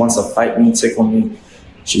 she wants to fight me, tickle me.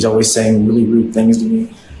 She's always saying really rude things to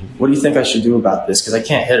me. What do you think I should do about this? Because I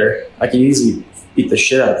can't hit her. I can easily beat the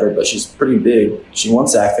shit out of her, but she's pretty big. She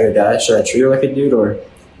wants to act like a guy. Should I treat her like a dude, or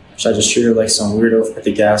should I just treat her like some weirdo at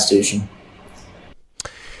the gas station?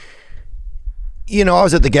 You know, I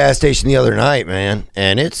was at the gas station the other night, man,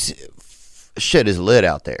 and shit is lit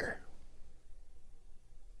out there.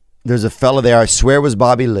 There's a fella there, I swear it was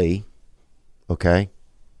Bobby Lee, okay?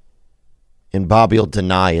 And Bobby will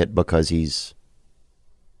deny it because he's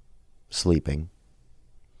sleeping.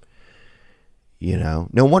 You know,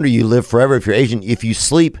 no wonder you live forever if you're Asian. If you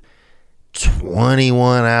sleep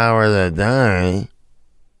 21 hours a day,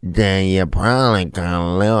 then you probably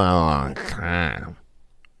can live a long time.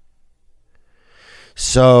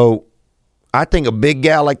 So I think a big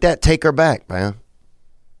gal like that, take her back, man.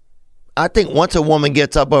 I think once a woman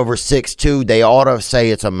gets up over 6'2", they ought to say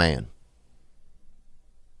it's a man.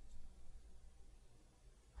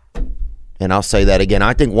 And I'll say that again.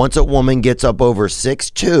 I think once a woman gets up over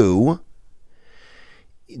 6'2",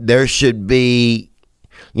 there should be,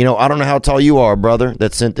 you know, I don't know how tall you are, brother,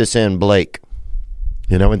 that sent this in, Blake.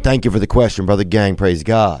 You know, and thank you for the question, brother gang. Praise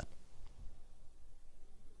God.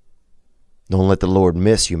 Don't let the Lord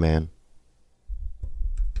miss you, man.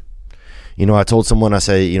 You know, I told someone, I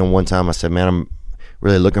said, you know, one time I said, man, I'm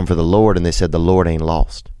really looking for the Lord. And they said, the Lord ain't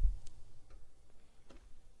lost.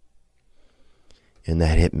 And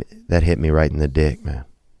that hit me right in the dick, man.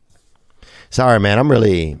 Sorry, man.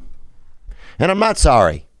 And I'm not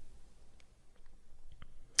sorry.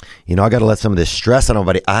 You know, I got to let some of this stress on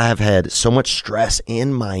nobody. I have had so much stress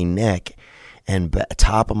in my neck and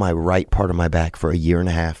top of my right part of my back for a year and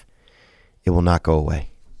a half. It will not go away.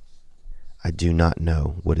 I do not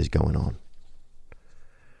know what is going on.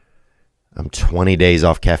 I'm 20 days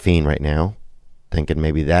off caffeine right now, thinking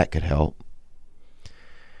maybe that could help.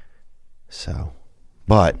 So,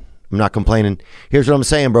 but I'm not complaining. Here's what I'm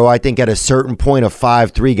saying, bro. I think at a certain point, a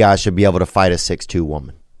 5'3" guy should be able to fight a 6'2"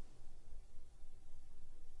 woman.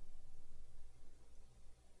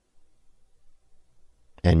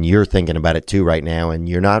 And you're thinking about it too right now, and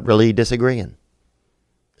you're not really disagreeing.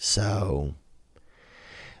 So,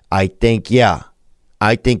 I think, yeah,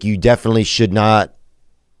 I think you definitely should not,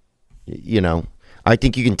 you know, I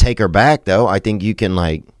think you can take her back, though. I think you can,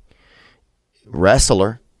 like, wrestle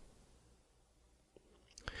her.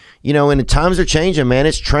 You know, and the times are changing, man.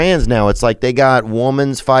 It's trans now. It's like they got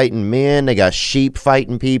women's fighting men. They got sheep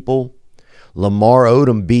fighting people. Lamar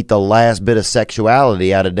Odom beat the last bit of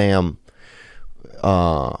sexuality out of damn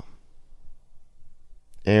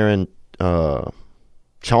Aaron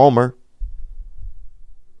Chalmer.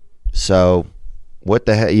 So what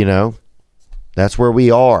the hell, you know, that's where we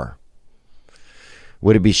are.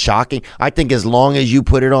 Would it be shocking? I think as long as you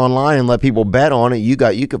put it online and let people bet on it, you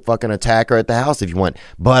could fucking attack her at the house if you want.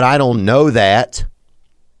 But I don't know that.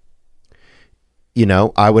 You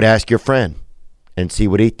know, I would ask your friend and see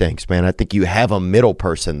what he thinks, man. I think you have a middle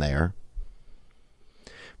person there.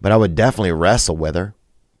 But I would definitely wrestle with her.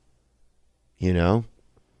 You know?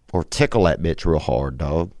 Or tickle that bitch real hard,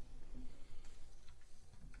 dog.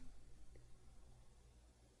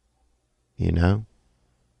 You know?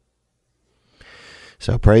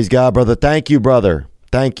 So praise God, brother. Thank you, brother.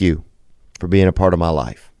 Thank you for being a part of my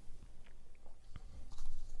life.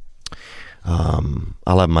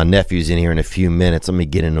 I'll have my nephews in here in a few minutes. Let me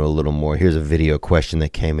get into a little more. Here's a video question that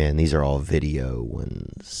came in. These are all video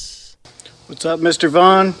ones. What's up, Mr.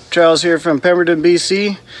 Vaughn? Charles here from Pemberton,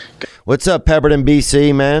 BC. What's up, Pemberton,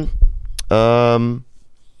 BC, man?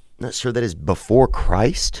 Not sure that is before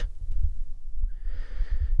Christ.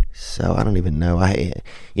 So I don't even know. And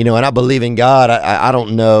I believe in God. I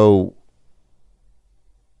don't know.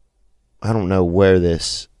 I don't know where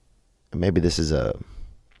this. Maybe this is a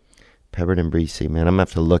Pemberton, BC, man. I'm gonna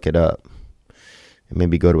have to look it up and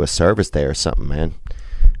maybe go to a service there or something, man.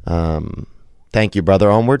 Thank you,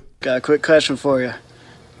 brother. Onward. Got a quick question for you.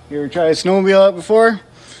 You ever tried a snowmobile out before?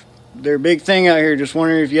 They're a big thing out here. Just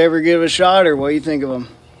wondering if you ever give a shot or what you think of them.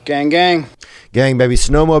 Gang, gang. Gang, baby.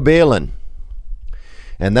 Snowmobiling.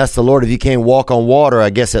 And that's the Lord. If you can't walk on water,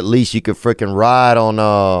 I guess at least you could freaking ride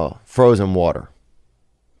on frozen water.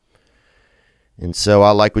 And so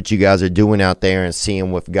I like what you guys are doing out there and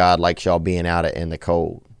seeing with God likes y'all being out in the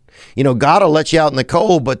cold. You know, God will let you out in the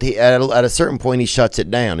cold, but at a certain point, he shuts it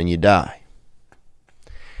down and you die.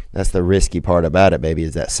 That's the risky part about it, baby,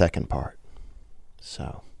 is that second part.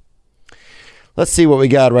 So let's see what we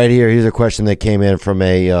got right here. Here's a question that came in from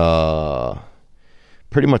a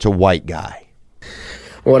pretty much a white guy.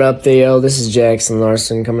 What up, Theo? This is Jackson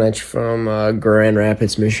Larson coming at you from Grand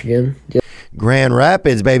Rapids, Michigan. Grand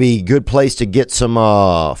Rapids, baby, good place to get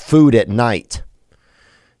some food at night,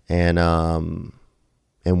 and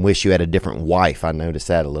wish you had a different wife. I noticed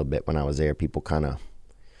that a little bit when I was there. People kind of,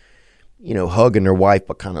 hugging their wife,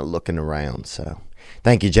 but kind of looking around. So,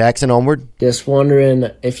 thank you, Jackson. Onward. Just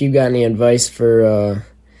wondering if you got any advice for a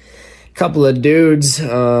couple of dudes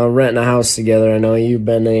renting a house together. I know you've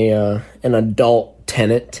been an adult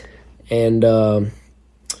tenant, and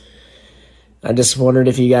I just wondered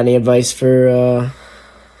if you got any advice for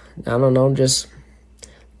I don't know, just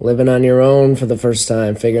living on your own for the first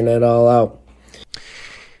time, figuring it all out.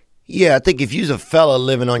 Yeah, I think if you's a fella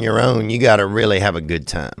living on your own, you got to really have a good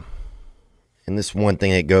time. And this one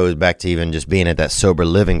thing that goes back to even just being at that sober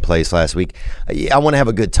living place last week. I want to have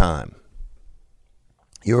a good time.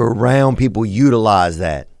 You're around people, utilize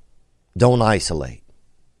that. Don't isolate.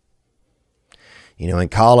 In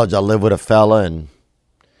college, I lived with a fella, and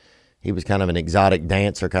he was kind of an exotic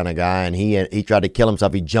dancer kind of guy, and he tried to kill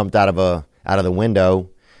himself. He jumped out of the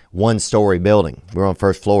window, 1-story building. We were on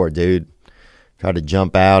first floor, dude. Tried to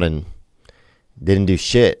jump out and didn't do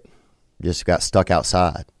shit. Just got stuck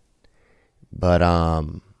outside. But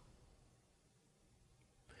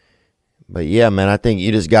yeah, man, I think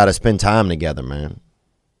you just got to spend time together, man.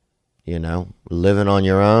 Living on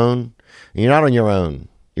your own. You're not on your own.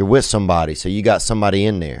 You're with somebody, so you got somebody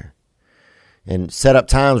in there. And set up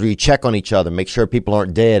times where you check on each other, make sure people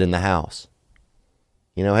aren't dead in the house.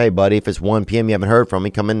 Hey, buddy, if it's 1 p.m. you haven't heard from me,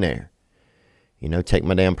 come in there. Take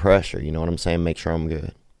my damn pressure. You know what I'm saying? Make sure I'm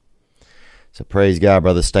good. So praise God,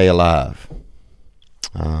 brother. Stay alive.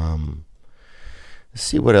 Let's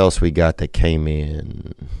see what else we got that came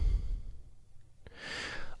in.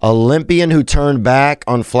 Olympian who turned back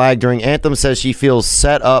on flag during anthem says she feels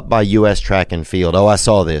set up by U.S. track and field. Oh, I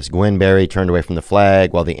saw this. Gwen Berry turned away from the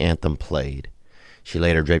flag while the anthem played. She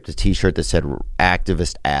later draped a T-shirt that said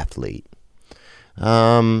activist athlete.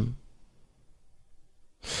 Yeah,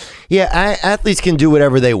 athletes can do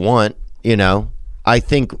whatever they want, I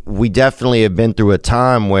think we definitely have been through a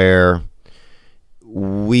time where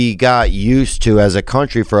we got used to, as a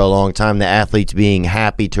country for a long time, the athletes being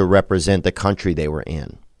happy to represent the country they were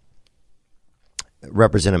in.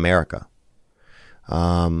 Represent America.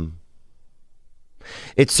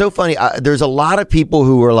 It's so funny. There's a lot of people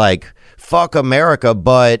who are like, fuck America,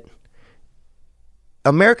 but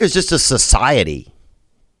America's just a society.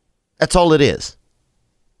 That's all it is.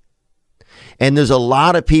 And there's a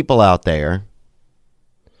lot of people out there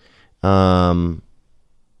who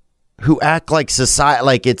act like society,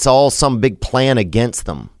 like it's all some big plan against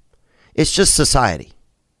them. It's just society.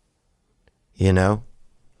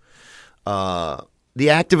 The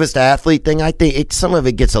activist athlete thing, I think some of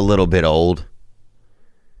it gets a little bit old.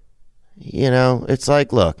 It's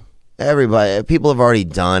like, look, everybody, people have already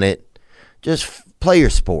done it. Just play your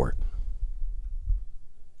sport.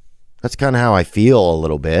 That's kind of how I feel a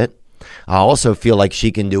little bit. I also feel like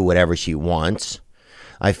she can do whatever she wants.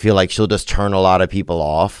 I feel like she'll just turn a lot of people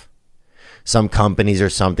off. Some companies or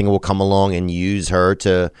something will come along and use her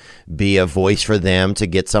to be a voice for them to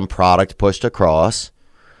get some product pushed across.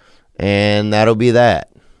 And that'll be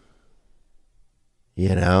that.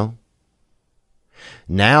 Now,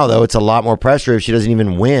 though, it's a lot more pressure if she doesn't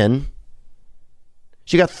even win.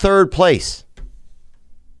 She got third place.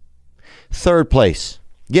 Third place.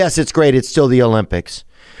 Yes, it's great. It's still the Olympics.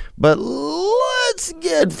 But let's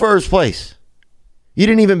get first place. You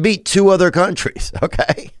didn't even beat 2 other countries,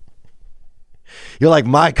 okay? You're like,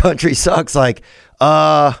 my country sucks. Like,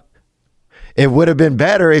 it would have been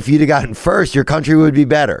better if you'd have gotten first. Your country would be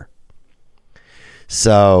better.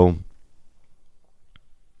 So,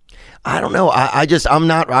 I don't know.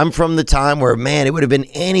 I'm from the time where, man, it would have been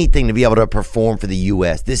anything to be able to perform for the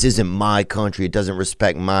U.S. This isn't my country. It doesn't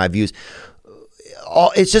respect my views.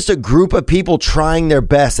 It's just a group of people trying their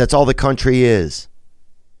best. That's all the country is.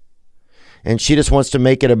 And she just wants to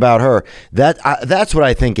make it about her. That's what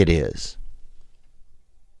I think it is.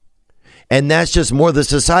 And that's just more the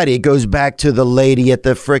society. It goes back to the lady at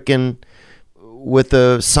the with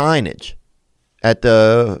the signage at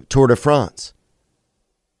the Tour de France.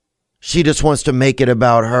 She just wants to make it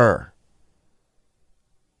about her.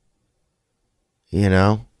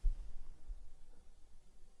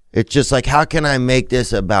 It's just like, how can I make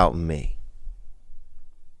this about me?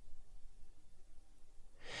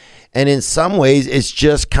 And in some ways, it's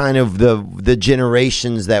just kind of the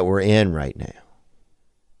generations that we're in right now.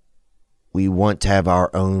 We want to have our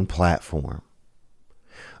own platform.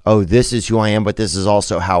 Oh, this is who I am, but this is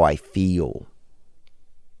also how I feel.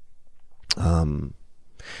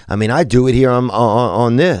 I do it here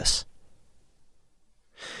on this.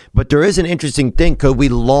 But there is an interesting thing, because we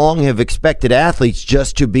long have expected athletes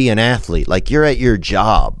just to be an athlete. Like, you're at your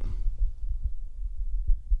job.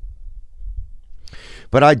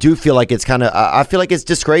 But I do feel like it's I feel like it's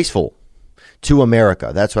disgraceful to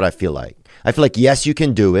America. That's what I feel like. I feel like, yes, you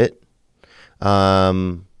can do it.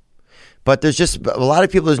 But there's just a lot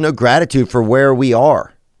of people, there's no gratitude for where we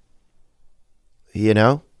are.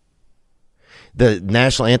 The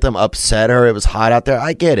national anthem upset her. It was hot out there.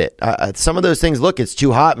 I get it. Some of those things, look, it's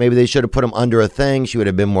too hot. Maybe they should have put them under a thing. She would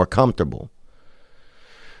have been more comfortable.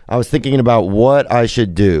 I was thinking about what I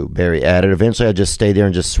should do, Barry added. Eventually, I just stayed there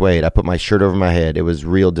and just swayed. I put my shirt over my head. It was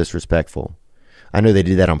real disrespectful. I know they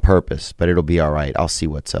did that on purpose, but it'll be all right. I'll see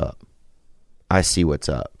what's up. I see what's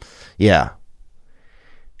up. Yeah.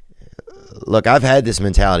 Look, I've had this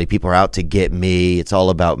mentality. People are out to get me. It's all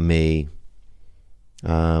about me.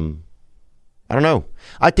 I don't know.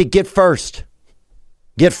 I think get first.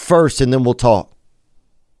 Get first, and then we'll talk.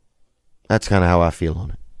 That's kind of how I feel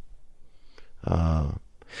on it.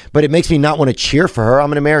 But it makes me not want to cheer for her.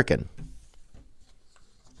 I'm an American.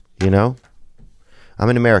 I'm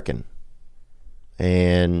an American.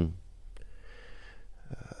 And,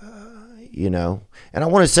 and I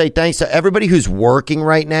want to say thanks to everybody who's working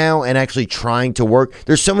right now and actually trying to work.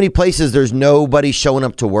 There's so many places there's nobody showing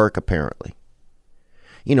up to work, apparently.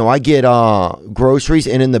 I get groceries,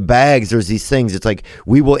 and in the bags, there's these things. It's like,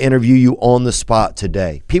 we will interview you on the spot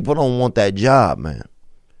today. People don't want that job, man.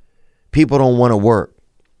 People don't want to work.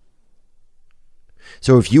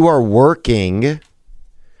 So if you are working,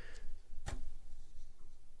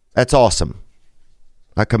 that's awesome.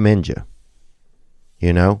 I commend you.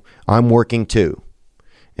 I'm working too,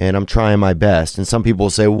 and I'm trying my best. And some people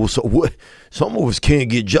say, well, so what? Some of us can't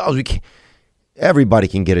get jobs. Everybody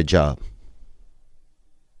can get a job.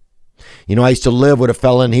 I used to live with a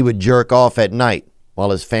fella, and he would jerk off at night while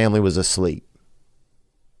his family was asleep.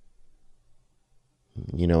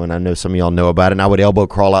 And I know some of y'all know about it. And I would elbow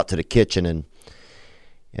crawl out to the kitchen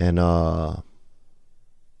and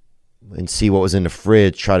see what was in the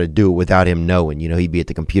fridge, try to do it without him knowing. He'd be at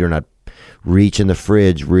the computer, and I'd reach in the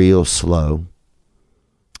fridge real slow,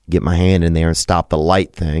 get my hand in there and stop the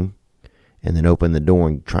light thing, and then open the door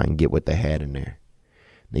and try and get what they had in there.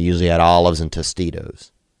 They usually had olives and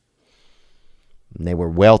Tostitos. And they were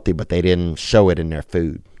wealthy, but they didn't show it in their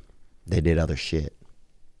food. They did other shit.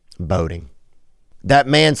 Boating. That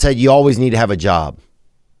man said you always need to have a job.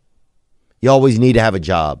 You always need to have a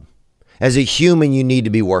job. As a human, you need to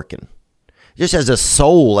be working. Just as a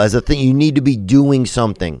soul, as a thing, you need to be doing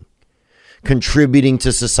something. Contributing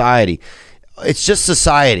to society. It's just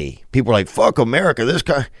society. People are like, fuck America. This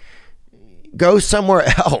guy. Go somewhere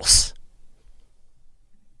else.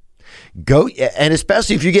 Go, and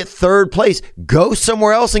especially if you get third place, go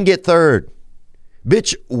somewhere else and get third.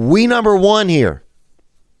 Bitch, we number one here.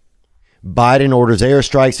 Biden orders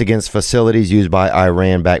airstrikes against facilities used by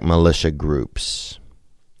Iran-backed militia groups.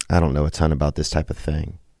 I don't know a ton about this type of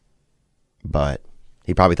thing, but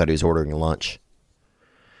he probably thought he was ordering lunch.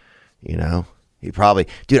 You know, he probably,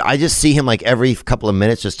 dude, I just see him like every couple of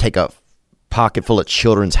minutes just take a pocket full of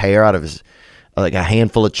children's hair out of his, like a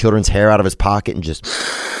handful of children's hair out of his pocket and just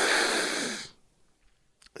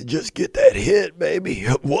get that hit, baby.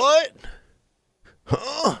 What?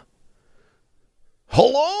 Huh?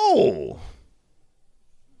 Hello?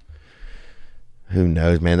 Who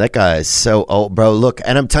knows, man? That guy is so old, bro. Look,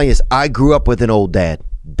 and I'm telling you this, I grew up with an old dad.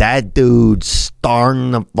 That dude's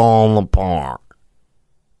starting to fall apart.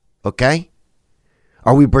 Okay?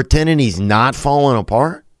 Are we pretending he's not falling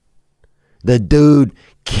apart? The dude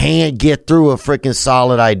can't get through a freaking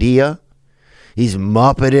solid idea. He's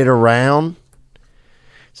mupping it around.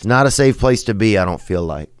 It's not a safe place to be, I don't feel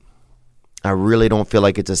like. I really don't feel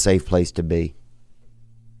like it's a safe place to be.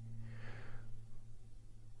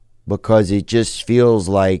 Because it just feels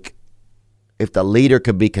like if the leader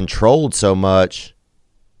could be controlled so much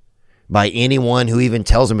by anyone who even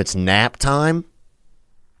tells him it's nap time.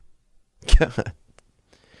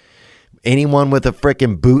 Anyone with a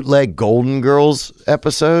freaking bootleg Golden Girls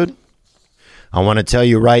episode. I want to tell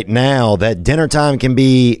you right now that dinner time can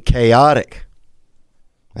be chaotic.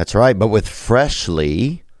 That's right. But with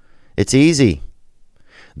Freshly, it's easy.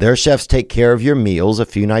 Their chefs take care of your meals a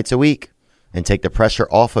few nights a week and take the pressure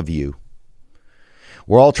off of you.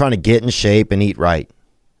 We're all trying to get in shape and eat right.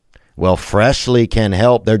 Well, Freshly can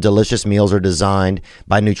help. Their delicious meals are designed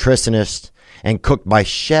by nutritionists and cooked by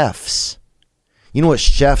chefs. You know what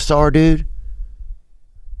chefs are, dude?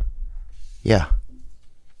 Yeah.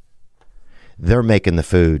 They're making the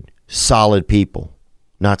food. Solid people.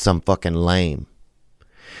 Not some fucking lame.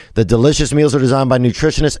 The delicious meals are designed by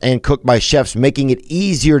nutritionists and cooked by chefs, making it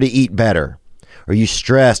easier to eat better. Are you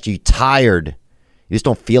stressed? Are you tired? You just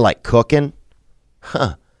don't feel like cooking?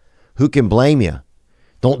 Huh. Who can blame you?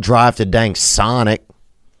 Don't drive to dang Sonic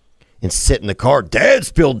and sit in the car. Dad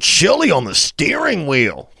spilled chili on the steering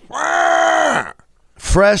wheel.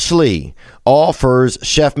 Freshly offers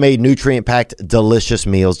chef-made, nutrient-packed, delicious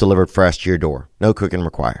meals delivered fresh to your door. No cooking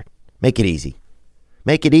required. Make it easy.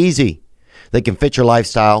 Make it easy. They can fit your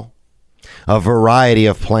lifestyle. A variety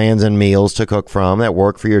of plans and meals to cook from that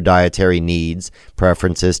work for your dietary needs,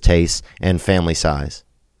 preferences, tastes, and family size.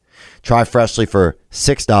 Try Freshly for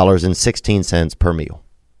 $6.16 per meal.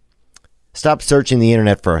 Stop searching the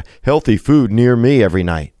internet for healthy food near me every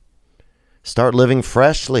night. Start living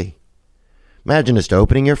freshly. Imagine just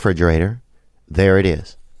opening your refrigerator. There it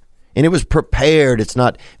is. And it was prepared. It's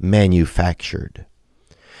not manufactured.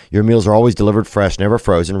 Your meals are always delivered fresh, never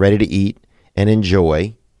frozen, ready to eat and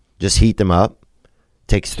enjoy. Just heat them up.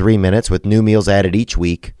 Takes 3 minutes with new meals added each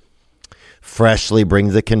week. Freshly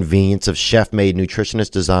brings the convenience of chef-made,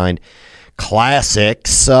 nutritionist-designed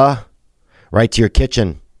classics right to your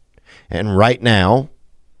kitchen. And right now,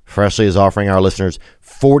 Freshly is offering our listeners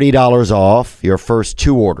 $40 off your first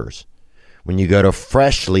 2 orders when you go to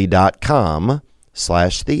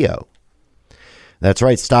freshly.com/Theo. That's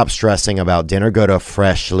right. Stop stressing about dinner. Go to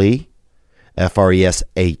Freshly,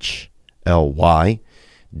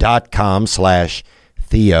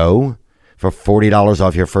 freshly.com/Theo for $40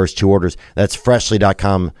 off your first 2 orders. That's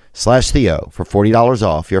freshly.com/Theo for $40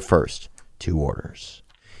 off your first 2 orders.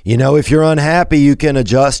 You know, if you're unhappy, you can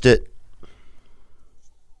adjust it.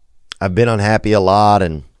 I've been unhappy a lot,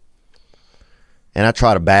 and I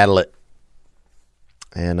try to battle it.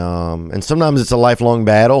 And sometimes it's a lifelong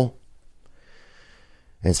battle.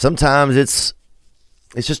 And sometimes it's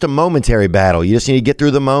just a momentary battle. You just need to get through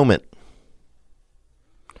the moment.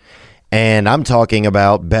 And I'm talking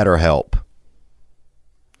about BetterHelp.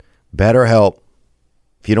 BetterHelp.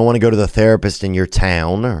 If you don't want to go to the therapist in your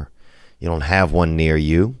town, or you don't have one near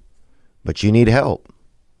you, but you need help,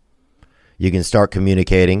 you can start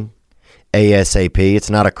communicating ASAP. It's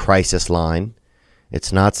not a crisis line.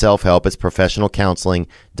 It's not self-help. It's professional counseling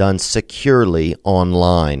done securely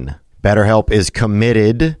online. BetterHelp is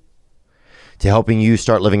committed to helping you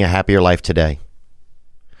start living a happier life today.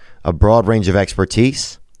 A broad range of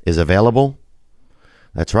expertise is available.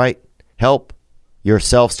 That's right. Help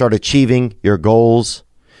yourself start achieving your goals.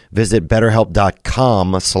 Visit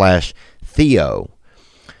BetterHelp.com/Theo.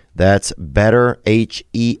 That's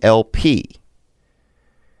BetterHelp.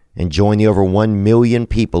 And join the over 1 million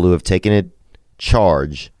people who have taken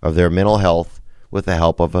charge of their mental health with the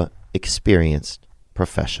help of an experienced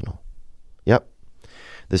professional. Yep.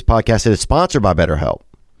 This podcast is sponsored by BetterHelp.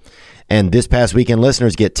 And this past weekend,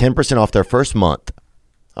 listeners get 10% off their first month.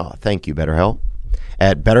 Oh, thank you, BetterHelp.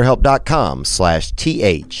 at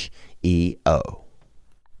betterhelp.com/THEO.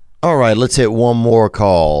 All right, let's hit one more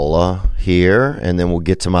call here, and then we'll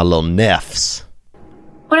get to my little neffs.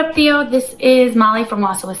 What up, Theo? This is Molly from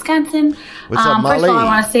Wausau, Wisconsin. What's up, Molly? First of all, I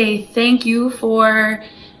want to say thank you for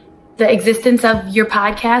the existence of your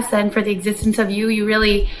podcast and for the existence of you. You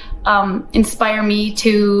really inspire me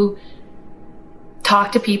to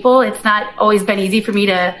talk to people. It's not always been easy for me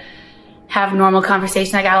to have normal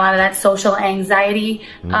conversation. I got a lot of that social anxiety.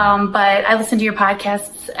 But I listen to your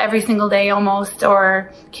podcasts every single day almost,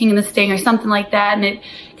 or King and the Sting or something like that. And it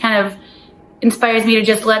kind of inspires me to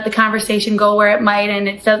just let the conversation go where it might. And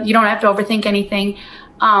you don't have to overthink anything.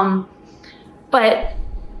 But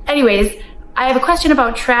anyways, I have a question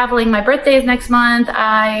about traveling. My birthday is next month.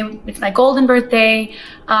 It's my golden birthday.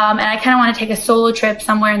 And I kind of want to take a solo trip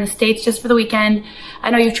somewhere in the States just for the weekend.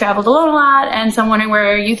 I know you've traveled alone a lot, and so I'm wondering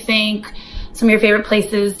where you think some of your favorite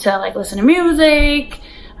places to like listen to music,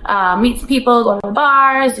 meet some people, go to the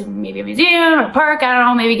bars, maybe a museum or a park. I don't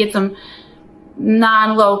know, maybe get some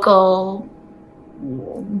non-local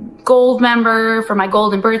gold member for my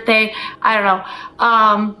golden birthday. I don't know.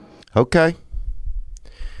 Okay.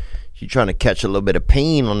 You're trying to catch a little bit of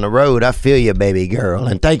pain on the road. I feel you, baby girl.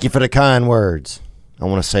 And thank you for the kind words. I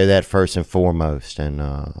want to say that first and foremost. And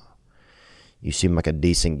you seem like a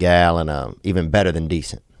decent gal, and even better than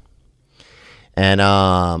decent. And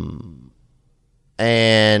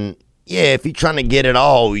yeah, if you're trying to get it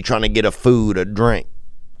all, you're trying to get a food, a drink,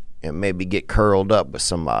 and maybe get curled up with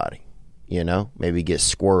somebody, you know, maybe get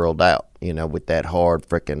squirreled out, you know, with that hard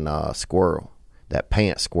freaking squirrel, that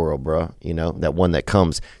pant squirrel, bro, you know, that one that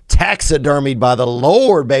comes taxidermied by the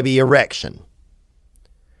Lord, baby, erection.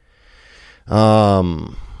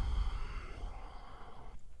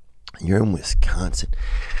 You're in Wisconsin.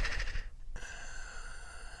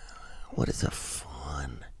 What is a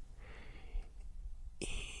fun?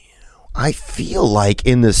 I feel like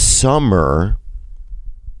in the summer,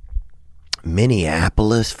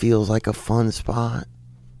 Minneapolis feels like a fun spot.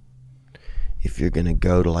 If you're going to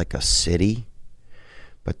go to like a city,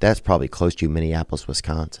 but that's probably close to Minneapolis,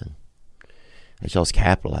 Wisconsin. It's y'all's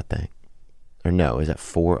capital, I think. Or no, is that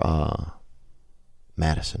for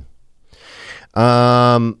Madison?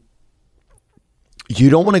 You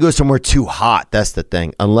don't want to go somewhere too hot. That's the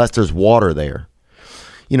thing, unless there's water there.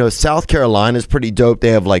 You know, South Carolina is pretty dope.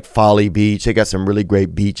 They have like Folly Beach. They got some really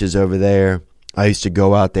great beaches over there. I used to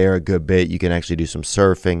go out there a good bit. You can actually do some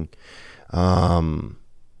surfing.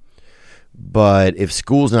 But if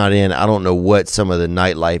school's not in, I don't know what some of the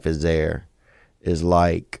nightlife is there is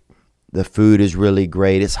like. The food is really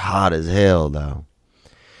great. It's hot as hell, though.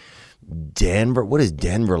 Denver, what is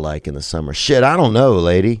Denver like in the summer? Shit, I don't know,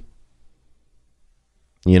 lady.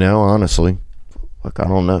 You know, honestly. Like, I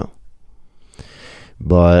don't know.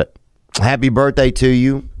 But happy birthday to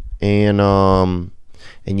you. And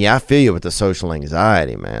yeah, I feel you with the social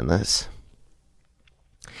anxiety, man.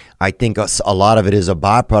 I think a lot of it is a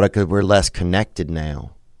byproduct because we're less connected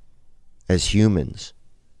now as humans.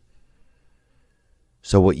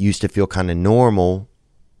 So what used to feel kind of normal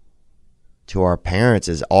to our parents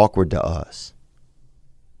is awkward to us.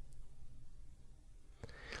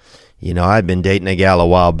 You know, I'd been dating a gal a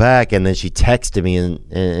while back, and then she texted me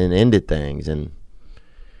and ended things, and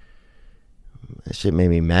that shit made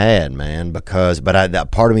me mad, man, that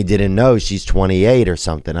part of me didn't know she's 28 or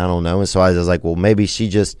something. I don't know. And so I was like, well, maybe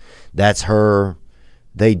that's her.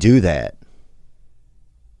 They do that.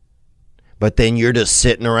 But then you're just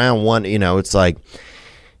sitting around it's like,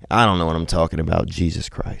 I don't know what I'm talking about. Jesus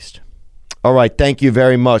Christ. All right. Thank you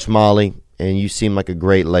very much, Molly. And you seem like a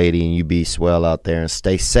great lady, and you be swell out there, and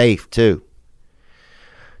stay safe too.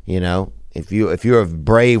 You know, if you're a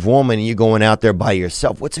brave woman and you're going out there by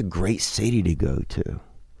yourself, what's a great city to go to?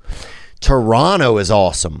 Toronto is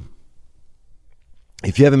awesome.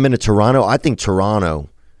 If you haven't been to Toronto, I think Toronto,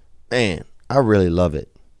 man, I really love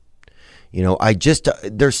it. You know,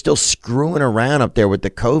 they're still screwing around up there with the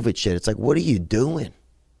COVID shit. It's like, what are you doing?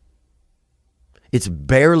 It's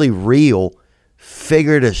barely real.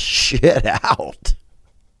 Figure the shit out.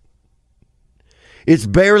 It's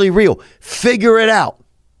barely real. Figure it out.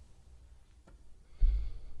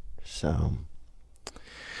 So,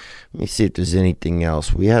 let me see if there's anything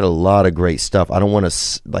else. We had a lot of great stuff. I don't want to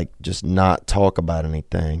just not talk about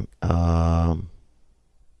anything. Let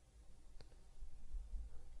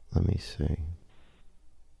me see.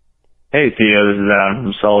 Hey, Theo, this is Adam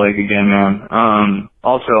from Salt Lake again, man.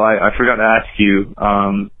 Also, I forgot to ask you.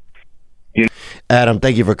 Adam,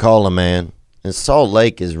 thank you for calling, man. And Salt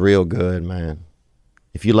Lake is real good, man.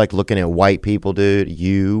 If you like looking at white people, dude,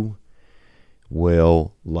 you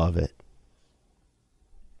will love it.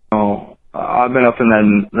 Oh, I've been up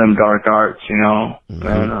in them dark arts, you know,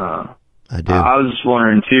 and I do. I was just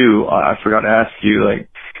wondering too. I forgot to ask you,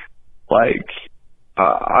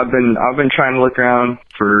 I've been trying to look around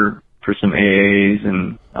for some AAs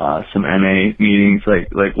and some NA meetings.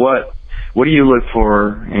 Like what do you look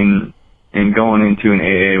for in going into an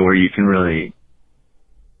AA where you can really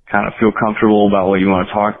kind of feel comfortable about what you want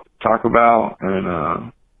to talk about?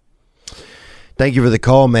 And thank you for the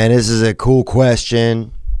call, man. This is a cool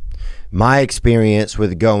question. My experience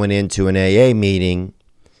with going into an AA meeting,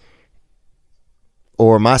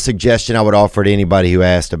 or my suggestion I would offer to anybody who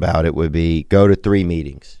asked about it, would be go to 3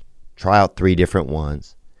 meetings. Try out 3 different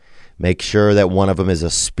ones. Make sure that one of them is a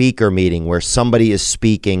speaker meeting where somebody is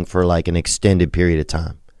speaking for like an extended period of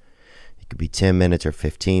time. It could be 10 minutes or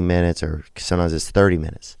 15 minutes, or sometimes it's 30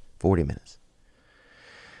 minutes, 40 minutes.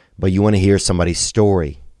 But you want to hear somebody's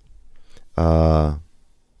story.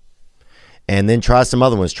 And then try some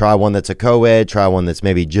other ones. Try one that's a co-ed. Try one that's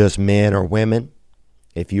maybe just men or women,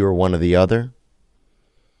 if you are one or the other.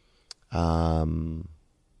 And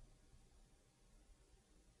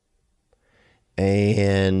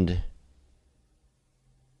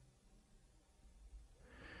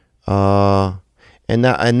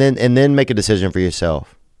then make a decision for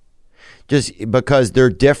yourself. Just because they're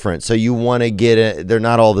different, so you want to get it. They're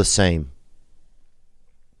not all the same.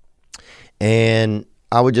 And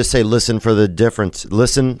I would just say listen for the difference.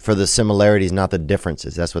 Listen for the similarities, not the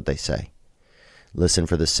differences. That's what they say. Listen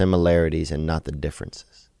for the similarities and not the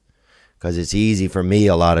differences. Because it's easy for me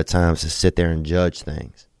a lot of times to sit there and judge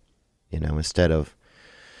things, you know, instead of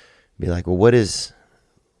be like, well,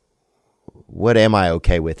 what am I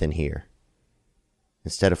okay with in here?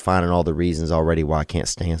 Instead of finding all the reasons already why I can't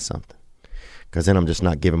stand something. Because then I'm just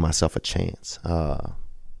not giving myself a chance.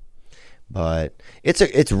 But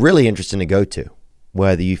it's really interesting to go to,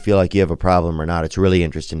 whether you feel like you have a problem or not. It's really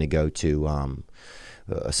interesting to go to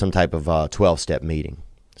some type of 12-step meeting.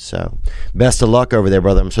 So best of luck over there,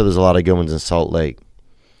 brother. I'm sure there's a lot of good ones in Salt Lake.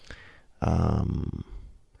 All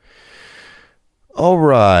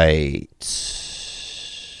right.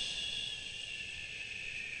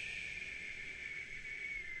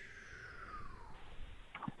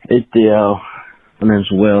 Hey, Theo. My name's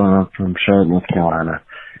Will, and I'm from Charlotte, North Carolina.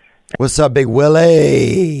 What's up, Big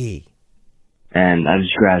Willie? And I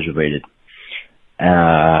just graduated.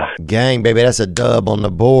 Gang, baby, that's a dub on the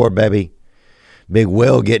board, baby. Big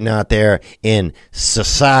Will getting out there in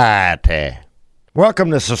society.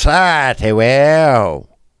 Welcome to society, Will.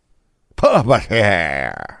 Pull up a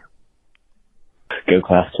hair. Go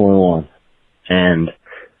class 21. And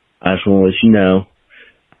I just want to let you know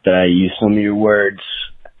that I use some of your words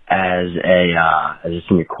as a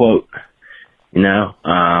senior quote. You know,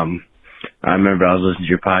 I remember I was listening to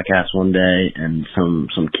your podcast one day, and some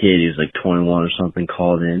kid, he was like 21 or something,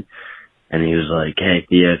 called in, and he was like, "Hey,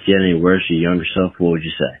 Theo, if you had any words for your younger self, what would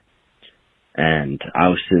you say?" And I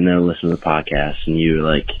was sitting there listening to the podcast, and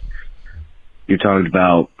you're talking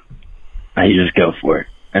about how you just go for it.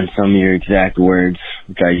 And some of your exact words,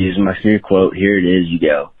 which I use in my senior quote, here it is, you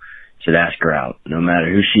go. Said, ask her out. No matter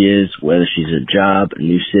who she is, whether she's a job, a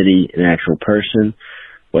new city, an actual person,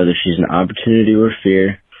 whether she's an opportunity or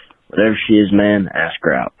fear, whatever she is, man, ask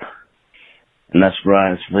her out. And that's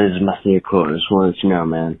right. This is my senior quote. I just wanted to let you know,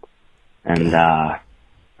 man. And, I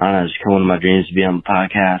don't know, just come one of my dreams to be on the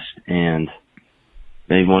podcast, and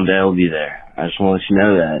maybe one day I'll be there. I just want to let you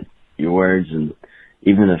know that your words, and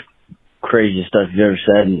even the craziest stuff you've ever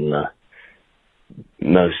said, and the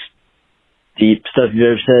most deep stuff you've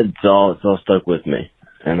ever said, it's all stuck with me.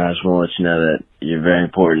 And I just want to let you know that you're very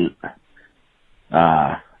important.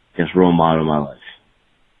 Just role model in my life.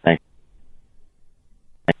 Thanks.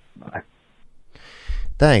 Bye.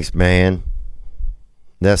 Thanks, man.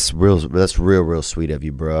 That's real sweet of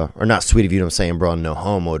you, bro. Or not sweet of you, I'm saying, bro, no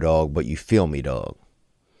homo, dog, but you feel me, dog.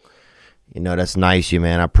 You know, that's nice of you,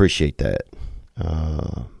 man. I appreciate that.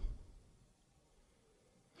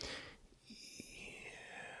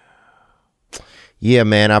 Yeah,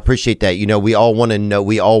 man, I appreciate that. You know, we all want to know,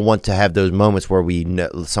 we all want to have those moments where we know,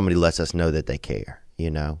 somebody lets us know that they care,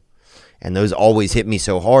 you know. And those always hit me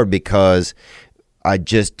so hard because I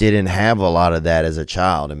just didn't have a lot of that as a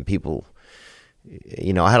child. And people,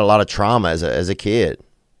 you know, I had a lot of trauma as a kid.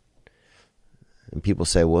 And people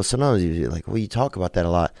say, well, sometimes you're like, well, you talk about that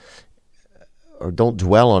a lot. Or don't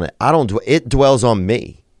dwell on it. It dwells on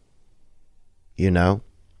me, you know.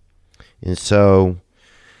 And so,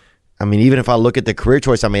 I mean, even if I look at the career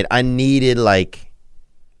choice I made, I needed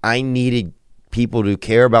people to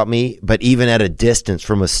care about me, but even at a distance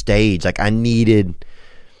from a stage, like I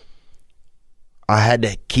had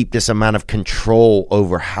to keep this amount of control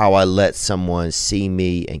over how I let someone see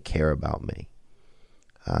me and care about me.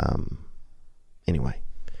 Anyway,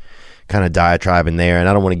 kind of diatribe in there, and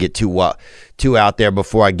I don't want to get too out there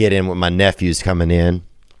before I get in with my nephews coming in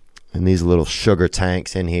and these little sugar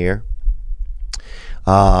tanks in here.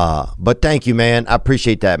 But thank you, man. I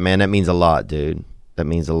appreciate that, man. That means a lot, dude. That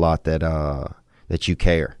means a lot that you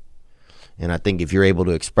care. And I think if you're able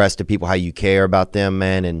to express to people how you care about them,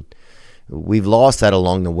 man, and we've lost that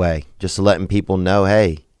along the way, just letting people know,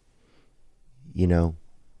 hey, you know,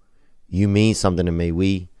 you mean something to me.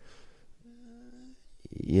 We,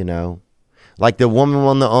 you know, like the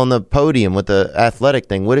woman on the podium with the athletic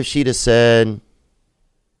thing. What if she'd have said,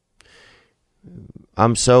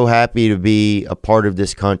 I'm so happy to be a part of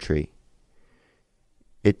this country.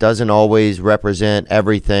 It doesn't always represent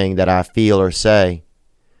everything that I feel or say,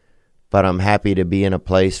 but I'm happy to be in a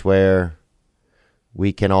place where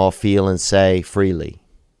we can all feel and say freely.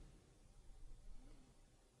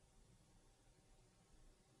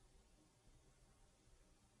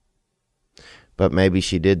 But maybe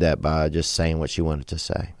she did that by just saying what she wanted to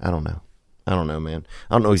say. I don't know. Man.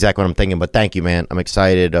 I don't know exactly what I'm thinking, but thank you, man. I'm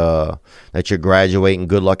excited that you're graduating.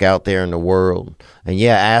 Good luck out there in the world. And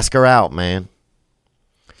yeah, ask her out, man.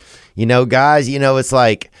 You know, guys, you know, it's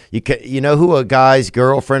like, you know who a guy's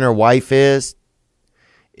girlfriend or wife is?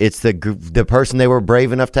 It's the person they were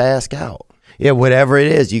brave enough to ask out. Yeah, whatever it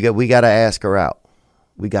is, we got to ask her out.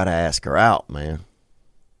 We got to ask her out, man.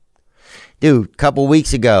 Dude, a couple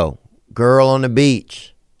weeks ago, girl on the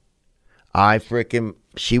beach.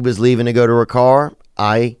 She was leaving to go to her car.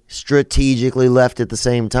 I strategically left at the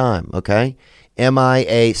same time, okay? Am I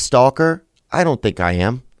a stalker? I don't think I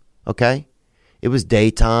am, okay? It was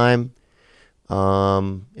daytime.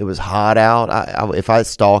 It was hot out. If I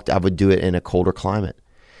stalked, I would do it in a colder climate.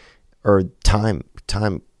 Or time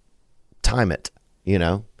it, you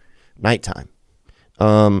know, nighttime.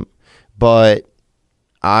 But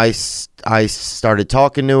I started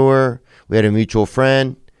talking to her. We had a mutual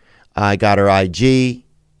friend. I got her IG.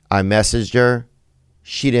 I messaged her.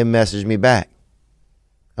 She didn't message me back.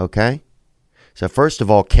 Okay? So first of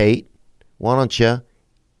all, Kate, why don't you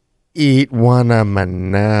eat one of my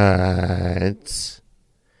nuts?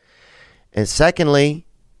 And secondly,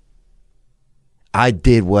 I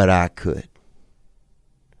did what I could.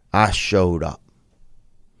 I showed up.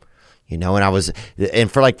 You know,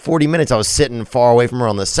 and for like 40 minutes, I was sitting far away from her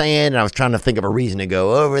on the sand, and I was trying to think of a reason to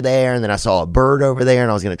go over there, and then I saw a bird over there,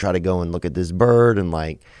 and I was going to try to go and look at this bird,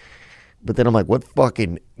 but then I'm like, what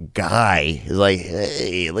fucking guy is like,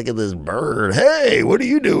 hey, look at this bird. Hey, what are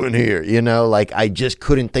you doing here? You know, like I just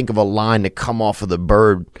couldn't think of a line to come off of the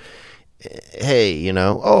bird. Hey, you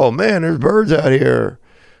know, oh man, there's birds out here.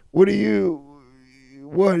 What do you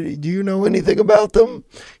know anything about them?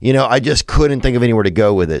 You know, I just couldn't think of anywhere to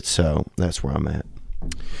go with it. So that's where I'm at.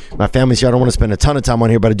 My family's here. I don't want to spend a ton of time on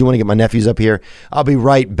here, but I do want to get my nephews up here. I'll be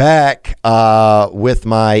right back with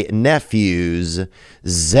my nephews.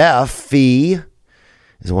 Zephy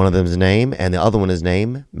is one of them's name, and the other one is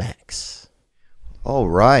named Max. All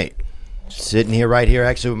right. Sitting here right here,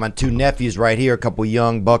 actually, with my two nephews right here, a couple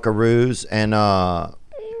young buckaroos. And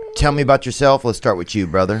tell me about yourself. Let's start with you,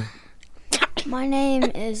 brother. My name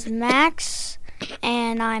is Max,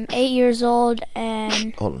 and I'm 8 years old,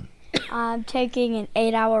 and I'm taking an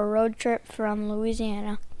 8-hour road trip from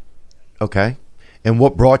Louisiana. Okay. And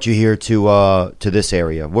what brought you here to this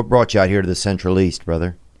area? What brought you out here to the Central East,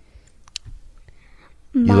 brother?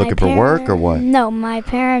 You looking for work or what? No, my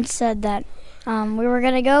parents said that we were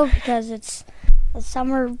going to go because it's a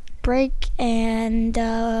summer break, and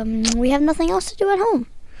we have nothing else to do at home.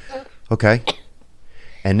 Okay.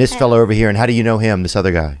 And this fella over here, and how do you know him, this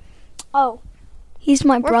other guy? Oh, he's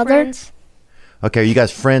my brother. Friends. Okay, are you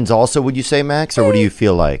guys friends also, would you say, Max, or what do you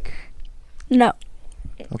feel like? No.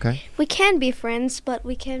 Okay. We can be friends, but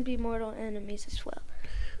we can be mortal enemies as well.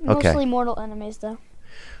 Okay. Mostly mortal enemies, though.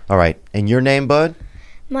 All right, and your name, bud?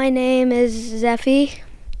 My name is Zephy.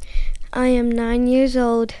 I am 9 years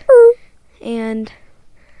old, and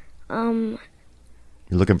You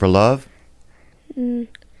looking for love?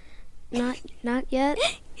 Not yet.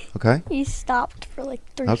 Okay. He stopped for like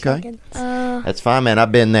 3 seconds. That's fine, man.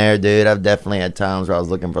 I've been there, dude. I've definitely had times where I was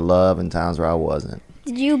looking for love and times where I wasn't.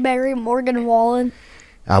 Did you marry Morgan Wallen?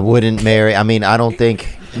 I wouldn't marry. I mean, I don't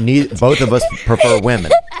think both of us prefer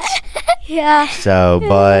women. Yeah. So,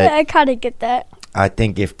 but I kind of get that. I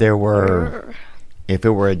think if we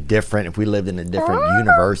lived in a different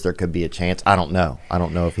universe, there could be a chance. I don't know. I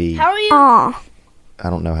don't know if he. How are you? I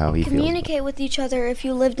don't know how he communicate with each other if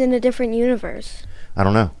you lived in a different universe? I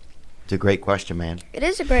don't know. It's a great question, man. It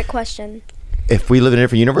is a great question. If we lived in a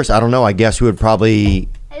different universe, I don't know. I guess we would probably.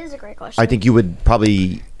 It is a great question. I think you would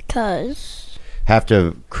probably. Because. have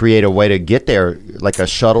to create a way to get there, like a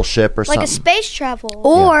shuttle ship or like something. a space travel.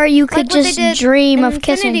 Or you could Like what they just did dream in of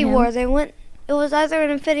kissing Infinity him. War. They went. It was either in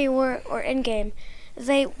Infinity War or Endgame.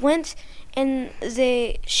 They went in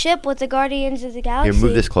the ship with the Guardians of the Galaxy. Here,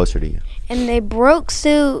 move this closer to you. And they broke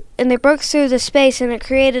through. The space, and it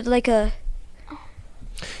created like a.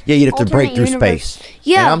 Yeah, you'd have to break through universe. space.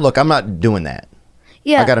 Yeah. And I'm not doing that.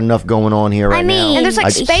 Yeah. I got enough going on here right now. and there's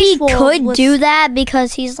like space he wolves could with- do that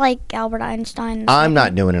because he's like Albert Einstein. I'm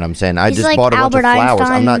not doing it. I'm saying I He's just like bought a bunch Albert of flowers.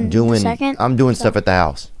 I'm not Einstein doing. second. I'm doing stuff at the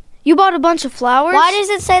house You bought a bunch of flowers. Why does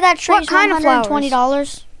it say that tree's What kind of flowers?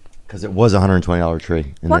 $120? because it was a $120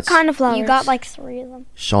 tree. And What that's- kind of flowers? You got like 3 of them.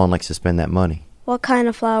 Sean likes to spend that money. What kind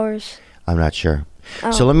of flowers? I'm not sure.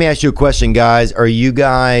 Oh. So let me ask you a question, guys. Are you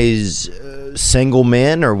guys single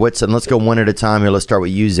men, or what's? And let's go one at a time here. Let's start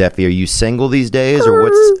with you, Zeffy. Are you single these days, or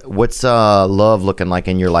what's love looking like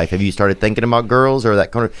in your life? Have you started thinking about girls, or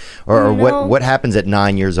that kind of, or No. what happens at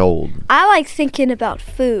 9 years old? I like thinking about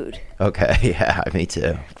food, Okay, yeah, me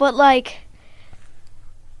too. but like,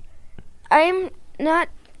 I'm not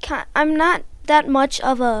that much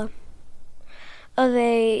of a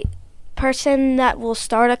person that will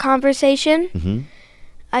start a conversation. Mm-hmm.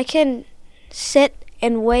 I can sit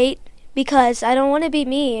and wait because I don't want to be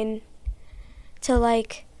mean to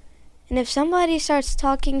like, and if somebody starts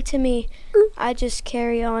talking to me, I just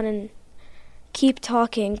carry on and keep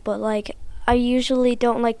talking, but like I usually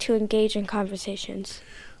don't like to engage in conversations.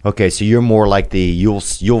 Okay, so you're more like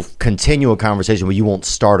you'll continue a conversation, but you won't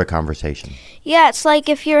start a conversation. Yeah, it's like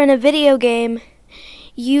if you're in a video game,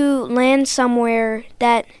 you land somewhere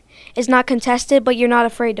that is not contested, but you're not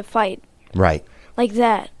afraid to fight. Right. Like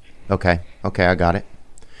that. Okay, I got it.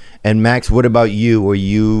 And Max, what about you? Are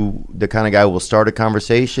you the kind of guy who will start a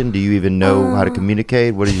conversation? Do you even know how to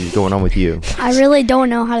communicate? What is going on with you? I really don't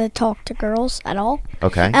know how to talk to girls at all.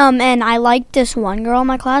 Okay. And I like this one girl in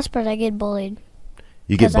my class, but I get bullied.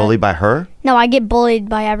 You get 'cause I- bullied by her? No, I get bullied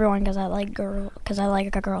by everyone because I like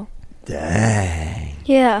a girl. Dang.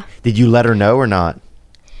 Yeah. Did you let her know or not?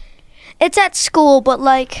 It's at school, but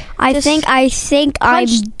like I just think I'm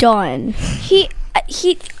done.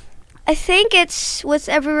 I think it's with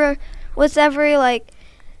every like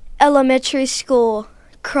elementary school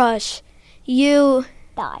crush. You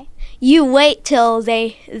Die. You wait till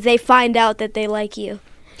they find out that they like you,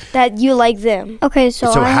 that you like them. Okay,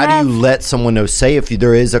 so how do you let someone know? Say if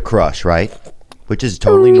there is a crush, right? Which is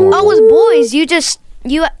totally normal. Oh, with boys,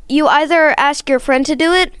 you either ask your friend to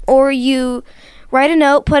do it or you write a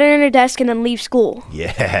note, put it in her desk, and then leave school.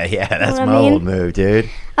 Yeah, that's what I my mean? old move, dude.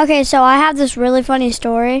 Okay, so I have this really funny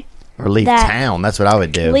story. Or leave town. That's what I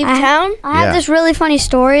would do. Leave town? I have this really funny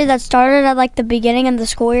story that started at like the beginning of the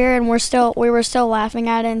school year, and we were still laughing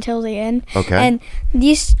at it until the end. Okay. And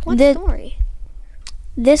What story?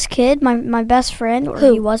 This kid, my best friend, or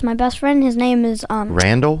he was my best friend. His name is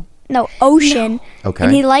Randall? No, Ocean. No. Okay.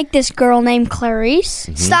 And he liked this girl named Clarice.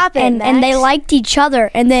 Mhm. Stop it, And they Max. liked each other,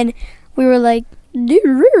 and then we were like,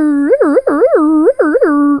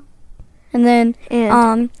 and then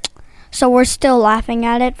so we're still laughing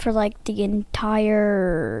at it for like the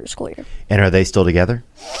entire school year. And are they still together?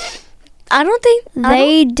 I don't think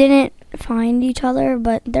They didn't find each other,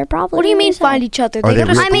 but they're probably. What do you mean really sad. find each other? Are they go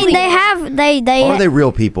to real I mean, school they together. have they. Or are they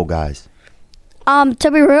real people, guys?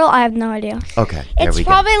 To be real, I have no idea. Okay. There It's we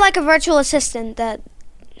probably like a virtual assistant that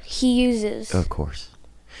he uses. go. Of course.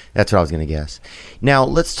 That's what I was going to guess. Now,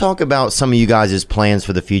 let's talk about some of you guys' plans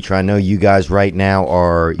for the future. I know you guys right now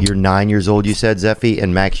you're 9 years old, you said, Zeffy,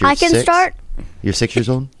 and Max, you're I can 6? start. You're 6 years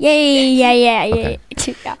old? Yeah. Okay.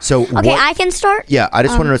 Yeah. So Okay, I can start. Yeah, I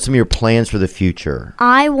just want to know some of your plans for the future.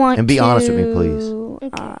 I want And be to, honest with me,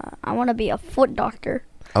 please. I want to be a foot doctor.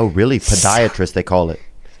 Oh, really? Podiatrist, they call it.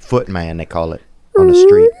 Footman, they call it on the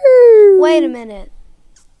street. Wait a minute.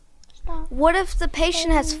 What if the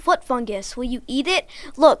patient has foot fungus? Will you eat it?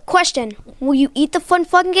 Look, question. Will you eat the foot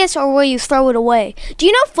fungus or will you throw it away? Do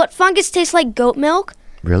you know foot fungus tastes like goat milk?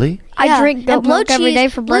 Really? I drink goat and blue milk every cheese- day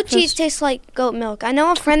for Blue breakfast. cheese tastes like goat milk. I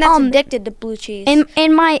know a friend that's addicted to blue cheese.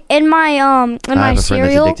 In my I have a friend that's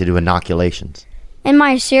cereal, addicted to inoculations. in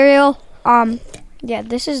my cereal, yeah,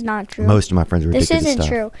 this is not true. Most of my friends are addicted This to isn't stuff.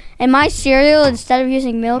 true. In my cereal, instead of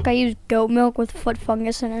using milk, I use goat milk with foot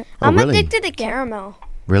fungus in it. Oh, I'm really? addicted to caramel.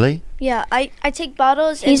 Really? Yeah, I take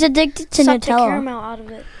bottles He's and addicted to suck the Nutella. caramel out of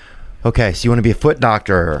it. Okay, so you want to be a foot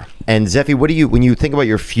doctor. And Zeffy, when you think about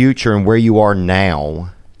your future and where you are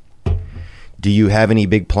now, do you have any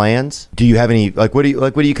big plans? Do you have any what do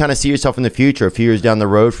you kind of see yourself in the future? A few years down the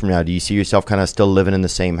road from now, do you see yourself kind of still living in the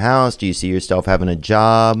same house? Do you see yourself having a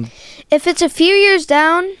job? If it's a few years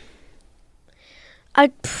down,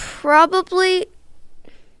 I'd probably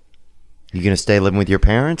You gonna stay living with your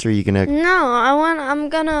parents, or are you gonna? No, I'm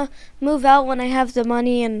gonna move out when I have the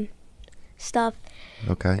money and stuff.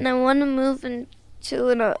 Okay. And I want to move into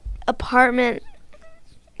an apartment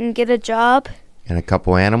and get a job. And a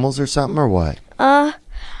couple animals or something, or what?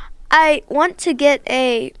 I want to get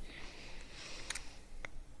a.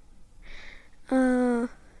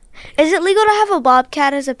 Is it legal to have a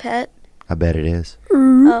bobcat as a pet? I bet it is.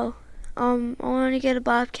 Oh, I want to get a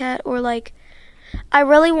bobcat, or like, I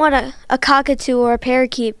really want a cockatoo or a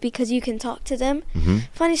parakeet because you can talk to them. Mm-hmm.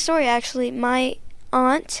 Funny story, actually. My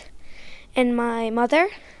aunt and my mother.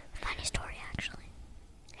 Funny story, actually.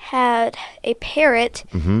 Had a parrot,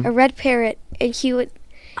 Mm-hmm. a red parrot, and he would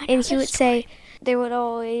say, they would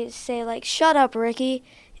always say like, "Shut up, Ricky,"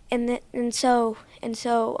 and so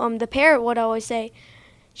the parrot would always say,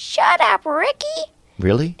 "Shut up, Ricky."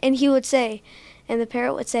 Really? And he would say, and the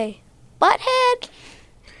parrot would say, "Butthead."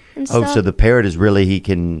 And Oh, stuff. so the parrot is really he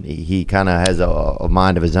kind of has a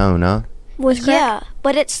mind of his own, huh? Yeah,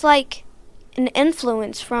 but it's like an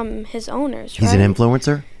influence from his owners, He's right? an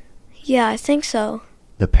influencer. Yeah, I think so.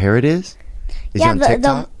 The parrot is. Is he on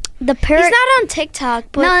TikTok? The parrot. He's not on TikTok,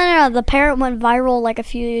 but No. The parrot went viral like a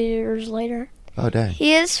few years later. Oh, dang.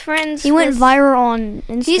 he is friends. He went with, viral on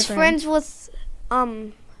Instagram. He's friends with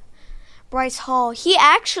Bryce Hall. He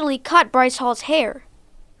actually cut Bryce Hall's hair.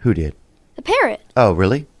 Who did? The parrot. Oh,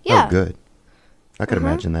 really? Yeah. Oh, good. I could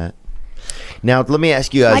imagine that. Now, let me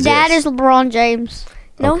ask you guys My dad this. is LeBron James.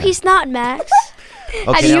 No, Okay. he's not, Max. Okay,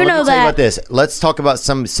 How do now you let know me tell you that? about this. Let's talk about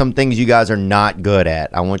some things you guys are not good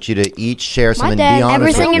at. I want you to each share something. dad- Be honest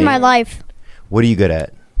Everything with in me. my life, What are you good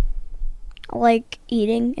at? like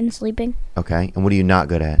eating and sleeping, Okay, and what are you not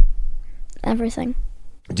good at? everything.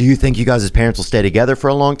 Do you think you guys as parents will stay together for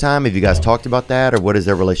a long time? Have you guys talked about that, or what does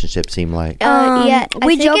their relationship seem like? Yeah, I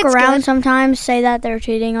we think joke it's around good. sometimes, say that they're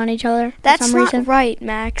cheating on each other. That's for some not reason. right,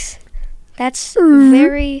 Max. That's Mm-hmm.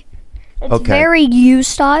 very. It's Okay. very you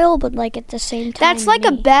style, but like at the same time. That's like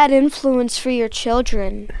a me. bad influence for your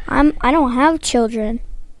children. I don't have children.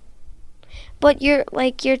 But your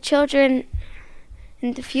children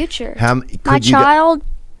in the future. My child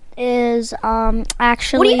is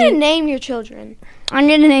actually. What are you gonna name your children? I'm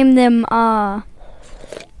gonna name them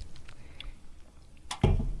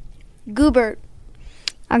Goobert.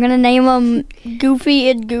 I'm gonna name them Goofy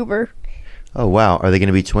and Goober. Oh, wow. Are they going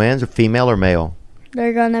to be twins, or female or male?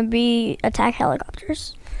 They're gonna be attack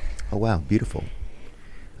helicopters. Oh, wow. Beautiful.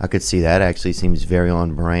 I could see that. Actually seems very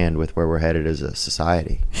on brand with where we're headed as a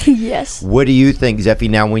society. Yes. What do you think, Zeffy?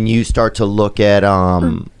 Now, when you start to look at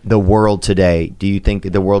the world today, do you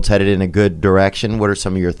think the world's headed in a good direction? What are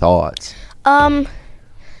some of your thoughts?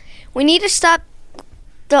 We need to stop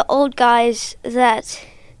the old guys that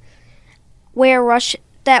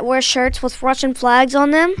wear shirts with Russian flags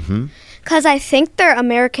on them. Mm-hmm. Because I think they're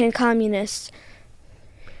American communists.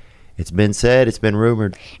 It's been said. It's been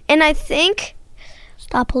rumored. And I think...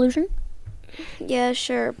 Stop pollution? Yeah,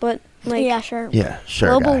 sure, but like... Yeah, sure. Yeah, sure.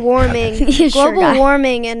 Global guy. warming. Yeah, sure, global guy.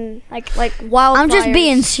 warming and like wildfires. I'm just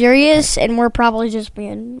being serious, and we're probably just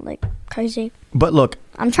being like crazy. But look,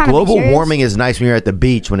 I'm trying to be global serious. warming is nice when you're at the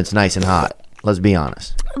beach when it's nice and hot. Let's be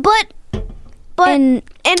honest. But And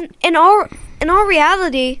in our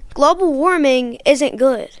reality, global warming isn't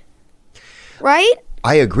good. Right?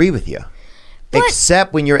 I agree with you. But-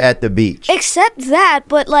 Except when you're at the beach. Except that,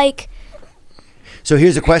 but like So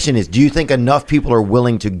here's the question is, do you think enough people are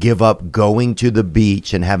willing to give up going to the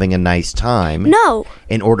beach and having a nice time no.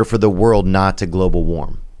 in order for the world not to global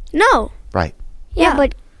warm? No. Right. yeah,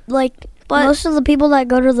 but like But- most of the people that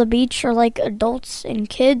go to the beach are like adults and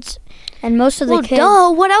kids, and most of the Well, kids.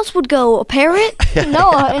 duh, what else would go? A parrot?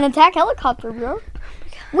 No, an attack helicopter, bro.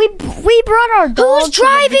 We brought our dog.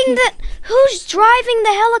 Who's driving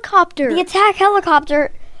the helicopter? The attack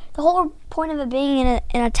helicopter? The whole point of it being in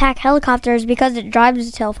an attack helicopter is because it drives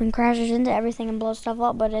itself and crashes into everything and blows stuff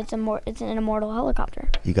up. But it's an immortal helicopter.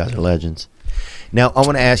 You guys are legends. Now, I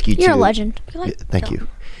want to ask you, You're too. a legend. Yeah, thank you.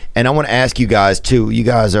 And I want to ask you guys, too. You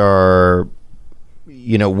guys are,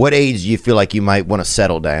 what age do you feel like you might want to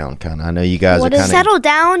settle down, kind of? I know you guys are kind of... Settle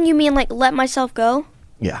down? You mean like let myself go?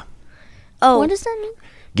 Yeah. Oh. What does that mean?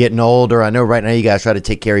 Getting older. I know right now you guys try to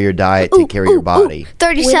take care of your diet, take care of your body. We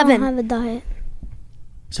 37. don't have a diet.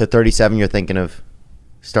 So 37, you're thinking of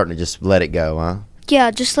starting to just let it go, huh? Yeah,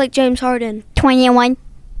 just like James Harden. 21.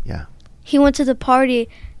 Yeah. He went to the party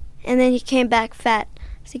and then he came back fat.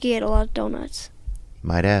 I think he ate a lot of donuts.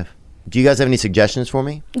 Might have. Do you guys have any suggestions for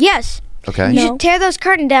me? Yes. Okay. You should tear those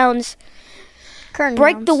curtain downs,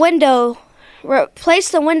 break the window, replace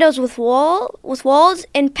the windows with walls,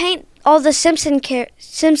 and paint all the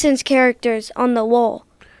Simpsons characters on the wall.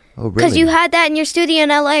 Oh, really? Because you had that in your studio in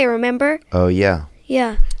LA, remember? Oh, yeah.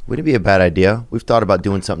 Yeah. Wouldn't it be a bad idea? We've thought about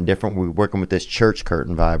doing something different. We're working with this church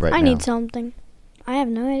curtain vibe right now. I need something. I have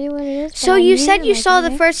no idea what it is. So you said you saw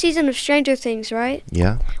the first season of Stranger Things, right?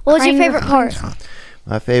 Yeah. What was your favorite part?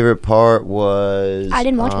 My favorite part was... I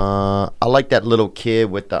didn't watch it. I like that little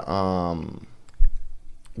kid with the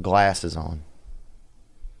glasses on.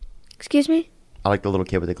 Excuse me? I like the little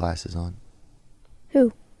kid with the glasses on.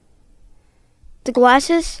 Who? The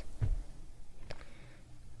glasses?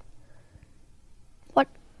 What?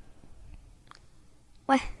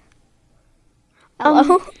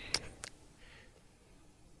 Hello?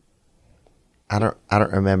 I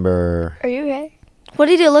don't remember. Are you okay? What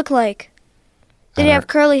did he look like? Did he have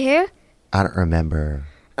curly hair? I don't remember.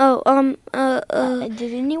 Oh,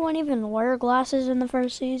 did anyone even wear glasses in the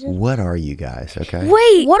first season? What are you guys? Okay.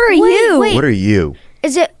 Wait. What are you? Wait. What are you?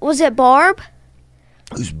 Was it Barb?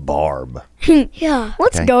 Who's Barb? Yeah.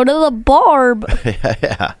 Let's Okay. go to the Barb.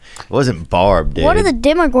 Yeah. It wasn't Barb, dude. What do the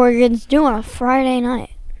Demogorgons do on a Friday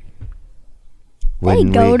night? Wouldn't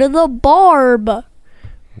They go we, to the Barb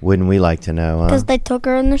Wouldn't we like to know, huh? because they took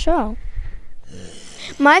her in the show.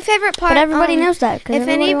 My favorite part. But everybody knows that. 'cause If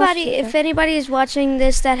everybody watched if it. anybody is watching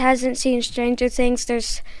this that hasn't seen Stranger Things,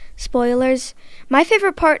 there's spoilers. My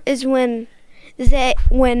favorite part is when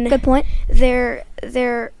Good point. they're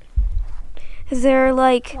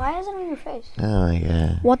like Why is it on your face? Oh,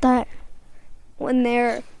 yeah. What the heck? when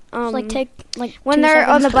they're Just, like take like when 2 they're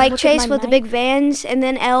on seconds the to bike look at chase my with the knife. big vans, and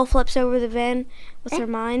then Elle flips over the van with her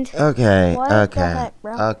mind. Okay, What the heck,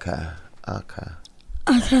 bro? okay.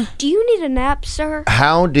 Do you need a nap, sir?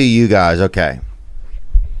 How do you guys, okay.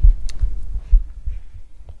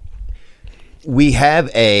 We have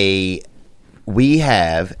a,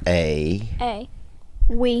 A.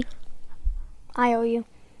 We. I owe you.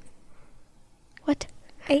 What?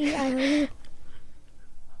 A. I owe you.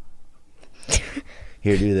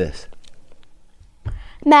 here, do this.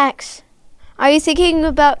 Max, are you thinking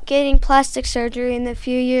about getting plastic surgery in a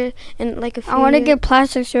few years? I want to get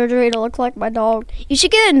plastic surgery to look like my dog. You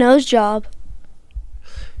should get a nose job.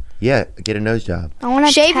 Yeah, get a nose job. I want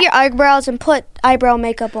to Shave your eyebrows and put eyebrow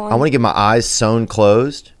makeup on. I want to get my eyes sewn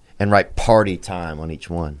closed and write party time on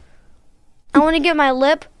each one. I want to get my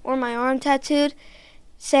lip or my arm tattooed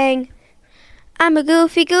saying, "I'm a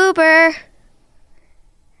goofy goober."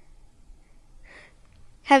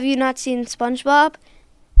 Have you not seen SpongeBob?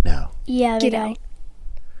 No. Yeah, Get they out.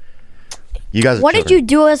 do. You guys are What did children. you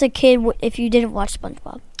do as a kid if you didn't watch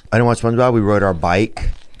SpongeBob? I didn't watch SpongeBob. We rode our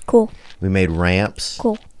bike. Cool. We made ramps.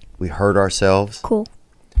 Cool. We hurt ourselves. Cool.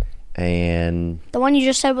 And The one you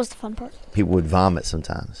just said was the fun part. people would vomit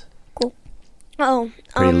sometimes. Oh,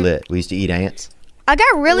 Pretty lit. We used to eat ants. I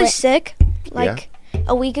got really Wait. sick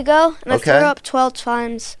a week ago, and I threw up 12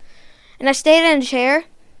 times. And I stayed in a chair.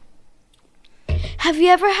 Have you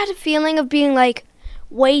ever had a feeling of being like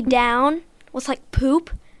way down with like poop?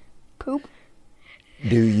 Poop?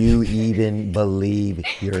 Do you even believe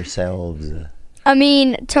yourselves? I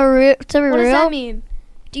mean, to be real. What does that mean?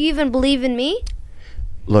 Do you even believe in me?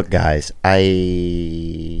 Look, guys,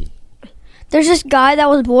 There's this guy that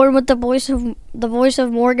was born with the voice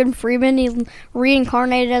of Morgan Freeman. He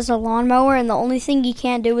reincarnated as a lawnmower, and the only thing he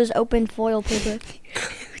can't do is open foil paper.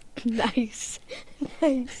 Nice.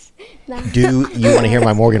 Nice. do you want to hear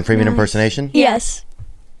my Morgan Freeman impersonation? Yes.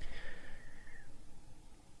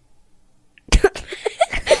 What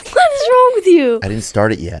is wrong with you? I didn't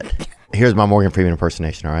start it yet. Here's my Morgan Freeman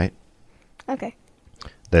impersonation, all right? Okay.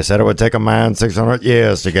 They said it would take a man 600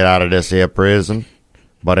 years to get out of this here prison,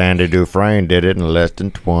 but Andy Dufresne did it in less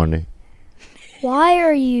than 20. Why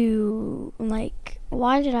are you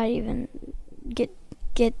why did I even get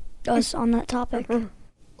us on that topic?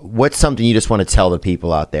 What's something you just want to tell the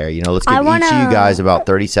people out there? You know, let's give I each of you wanna- guys about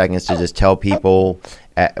 30 seconds to just tell people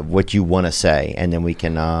what you want to say, and then we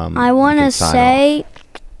can I want to say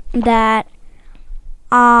that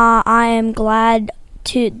I am glad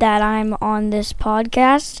that I'm on this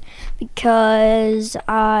podcast because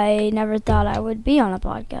I never thought I would be on a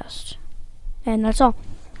podcast. And that's all.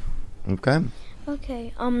 Okay.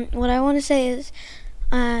 Okay. What I want to say is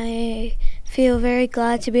I feel very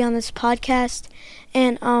glad to be on this podcast,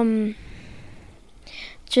 and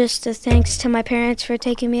just a thanks to my parents for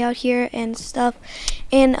taking me out here and stuff.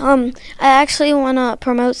 And I actually want to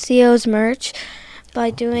promote Theo's merch by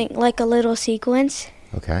doing like a little sequence.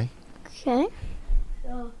 Okay. Okay.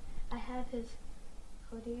 So I have his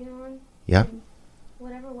hoodie on. Yeah.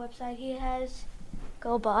 Whatever website he has,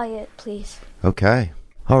 go buy it, please. Okay.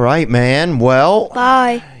 All right, man. Well,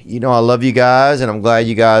 Bye. you know I love you guys, and I'm glad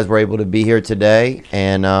you guys were able to be here today.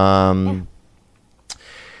 And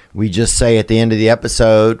We just say at the end of the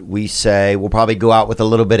episode, we'll probably go out with a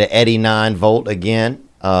little bit of Eddie 9 Volt again,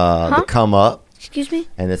 to come up. Excuse me?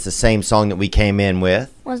 And it's the same song that we came in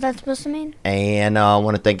with. What's that supposed to mean? And I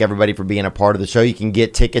want to thank everybody for being a part of the show. You can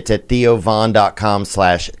get tickets at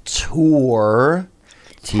theovon.com/tour.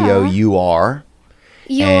 TOUR.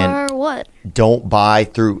 You are what? Don't buy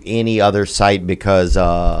through any other site because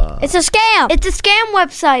it's a scam. It's a scam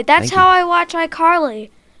website. That's how I watch iCarly.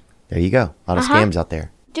 There you go. A lot of scams out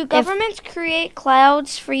there. Do governments create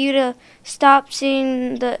clouds for you to stop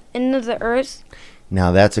seeing the end of the earth?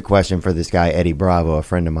 Now, that's a question for this guy, Eddie Bravo, a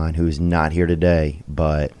friend of mine who's not here today,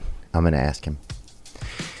 but I'm going to ask him.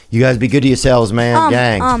 You guys be good to yourselves, man.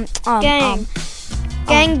 Gang. Gang.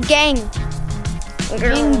 Gang. Gang.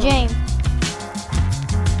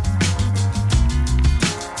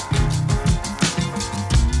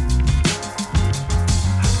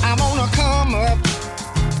 I'm on a come up.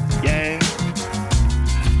 Yeah.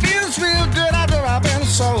 Feels real good after I've been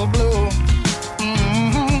so blue.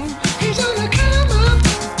 He's on a come up.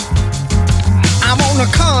 I'm on a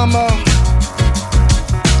come up.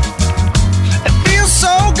 It feels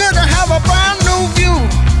so good to have a brand new view.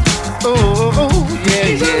 Oh, yeah,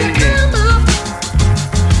 he's on a come up.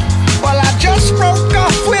 Well, I just broke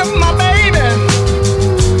off with my baby.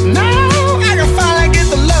 Now I can finally get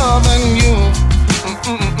the love in you.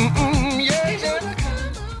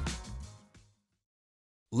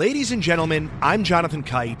 Ladies and gentlemen, I'm Jonathan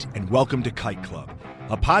Kite, and welcome to Kite Club,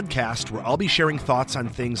 a podcast where I'll be sharing thoughts on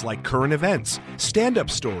things like current events, stand-up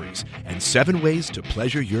stories, and 7 ways to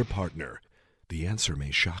pleasure your partner. The answer may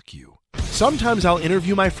shock you. Sometimes I'll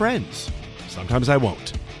interview my friends. Sometimes I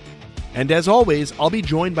won't. And as always, I'll be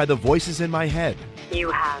joined by the voices in my head. You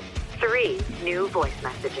have 3 new voice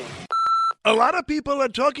messages. A lot of people are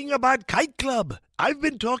talking about Kite Club. I've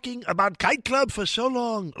been talking about Kite Club for so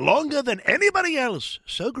long, longer than anybody else.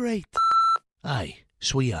 So great. Hey,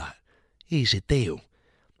 sweetheart, here's the deal.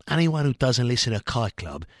 Anyone who doesn't listen to Kite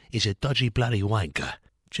Club is a dodgy bloody wanker.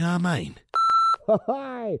 Do you know what I mean?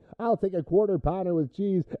 Hi, I'll take a quarter pounder with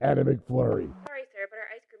cheese and a McFlurry. Sorry, sir, but our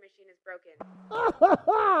ice cream machine is broken.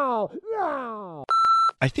 No!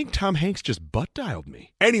 I think Tom Hanks just butt-dialed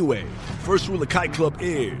me. Anyway, first rule of Kite Club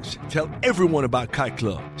is tell everyone about Kite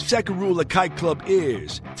Club. Second rule of Kite Club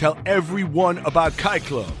is tell everyone about Kite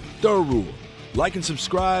Club. Third rule, like and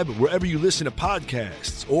subscribe wherever you listen to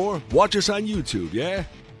podcasts or watch us on YouTube, yeah?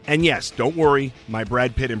 And yes, don't worry, my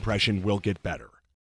Brad Pitt impression will get better.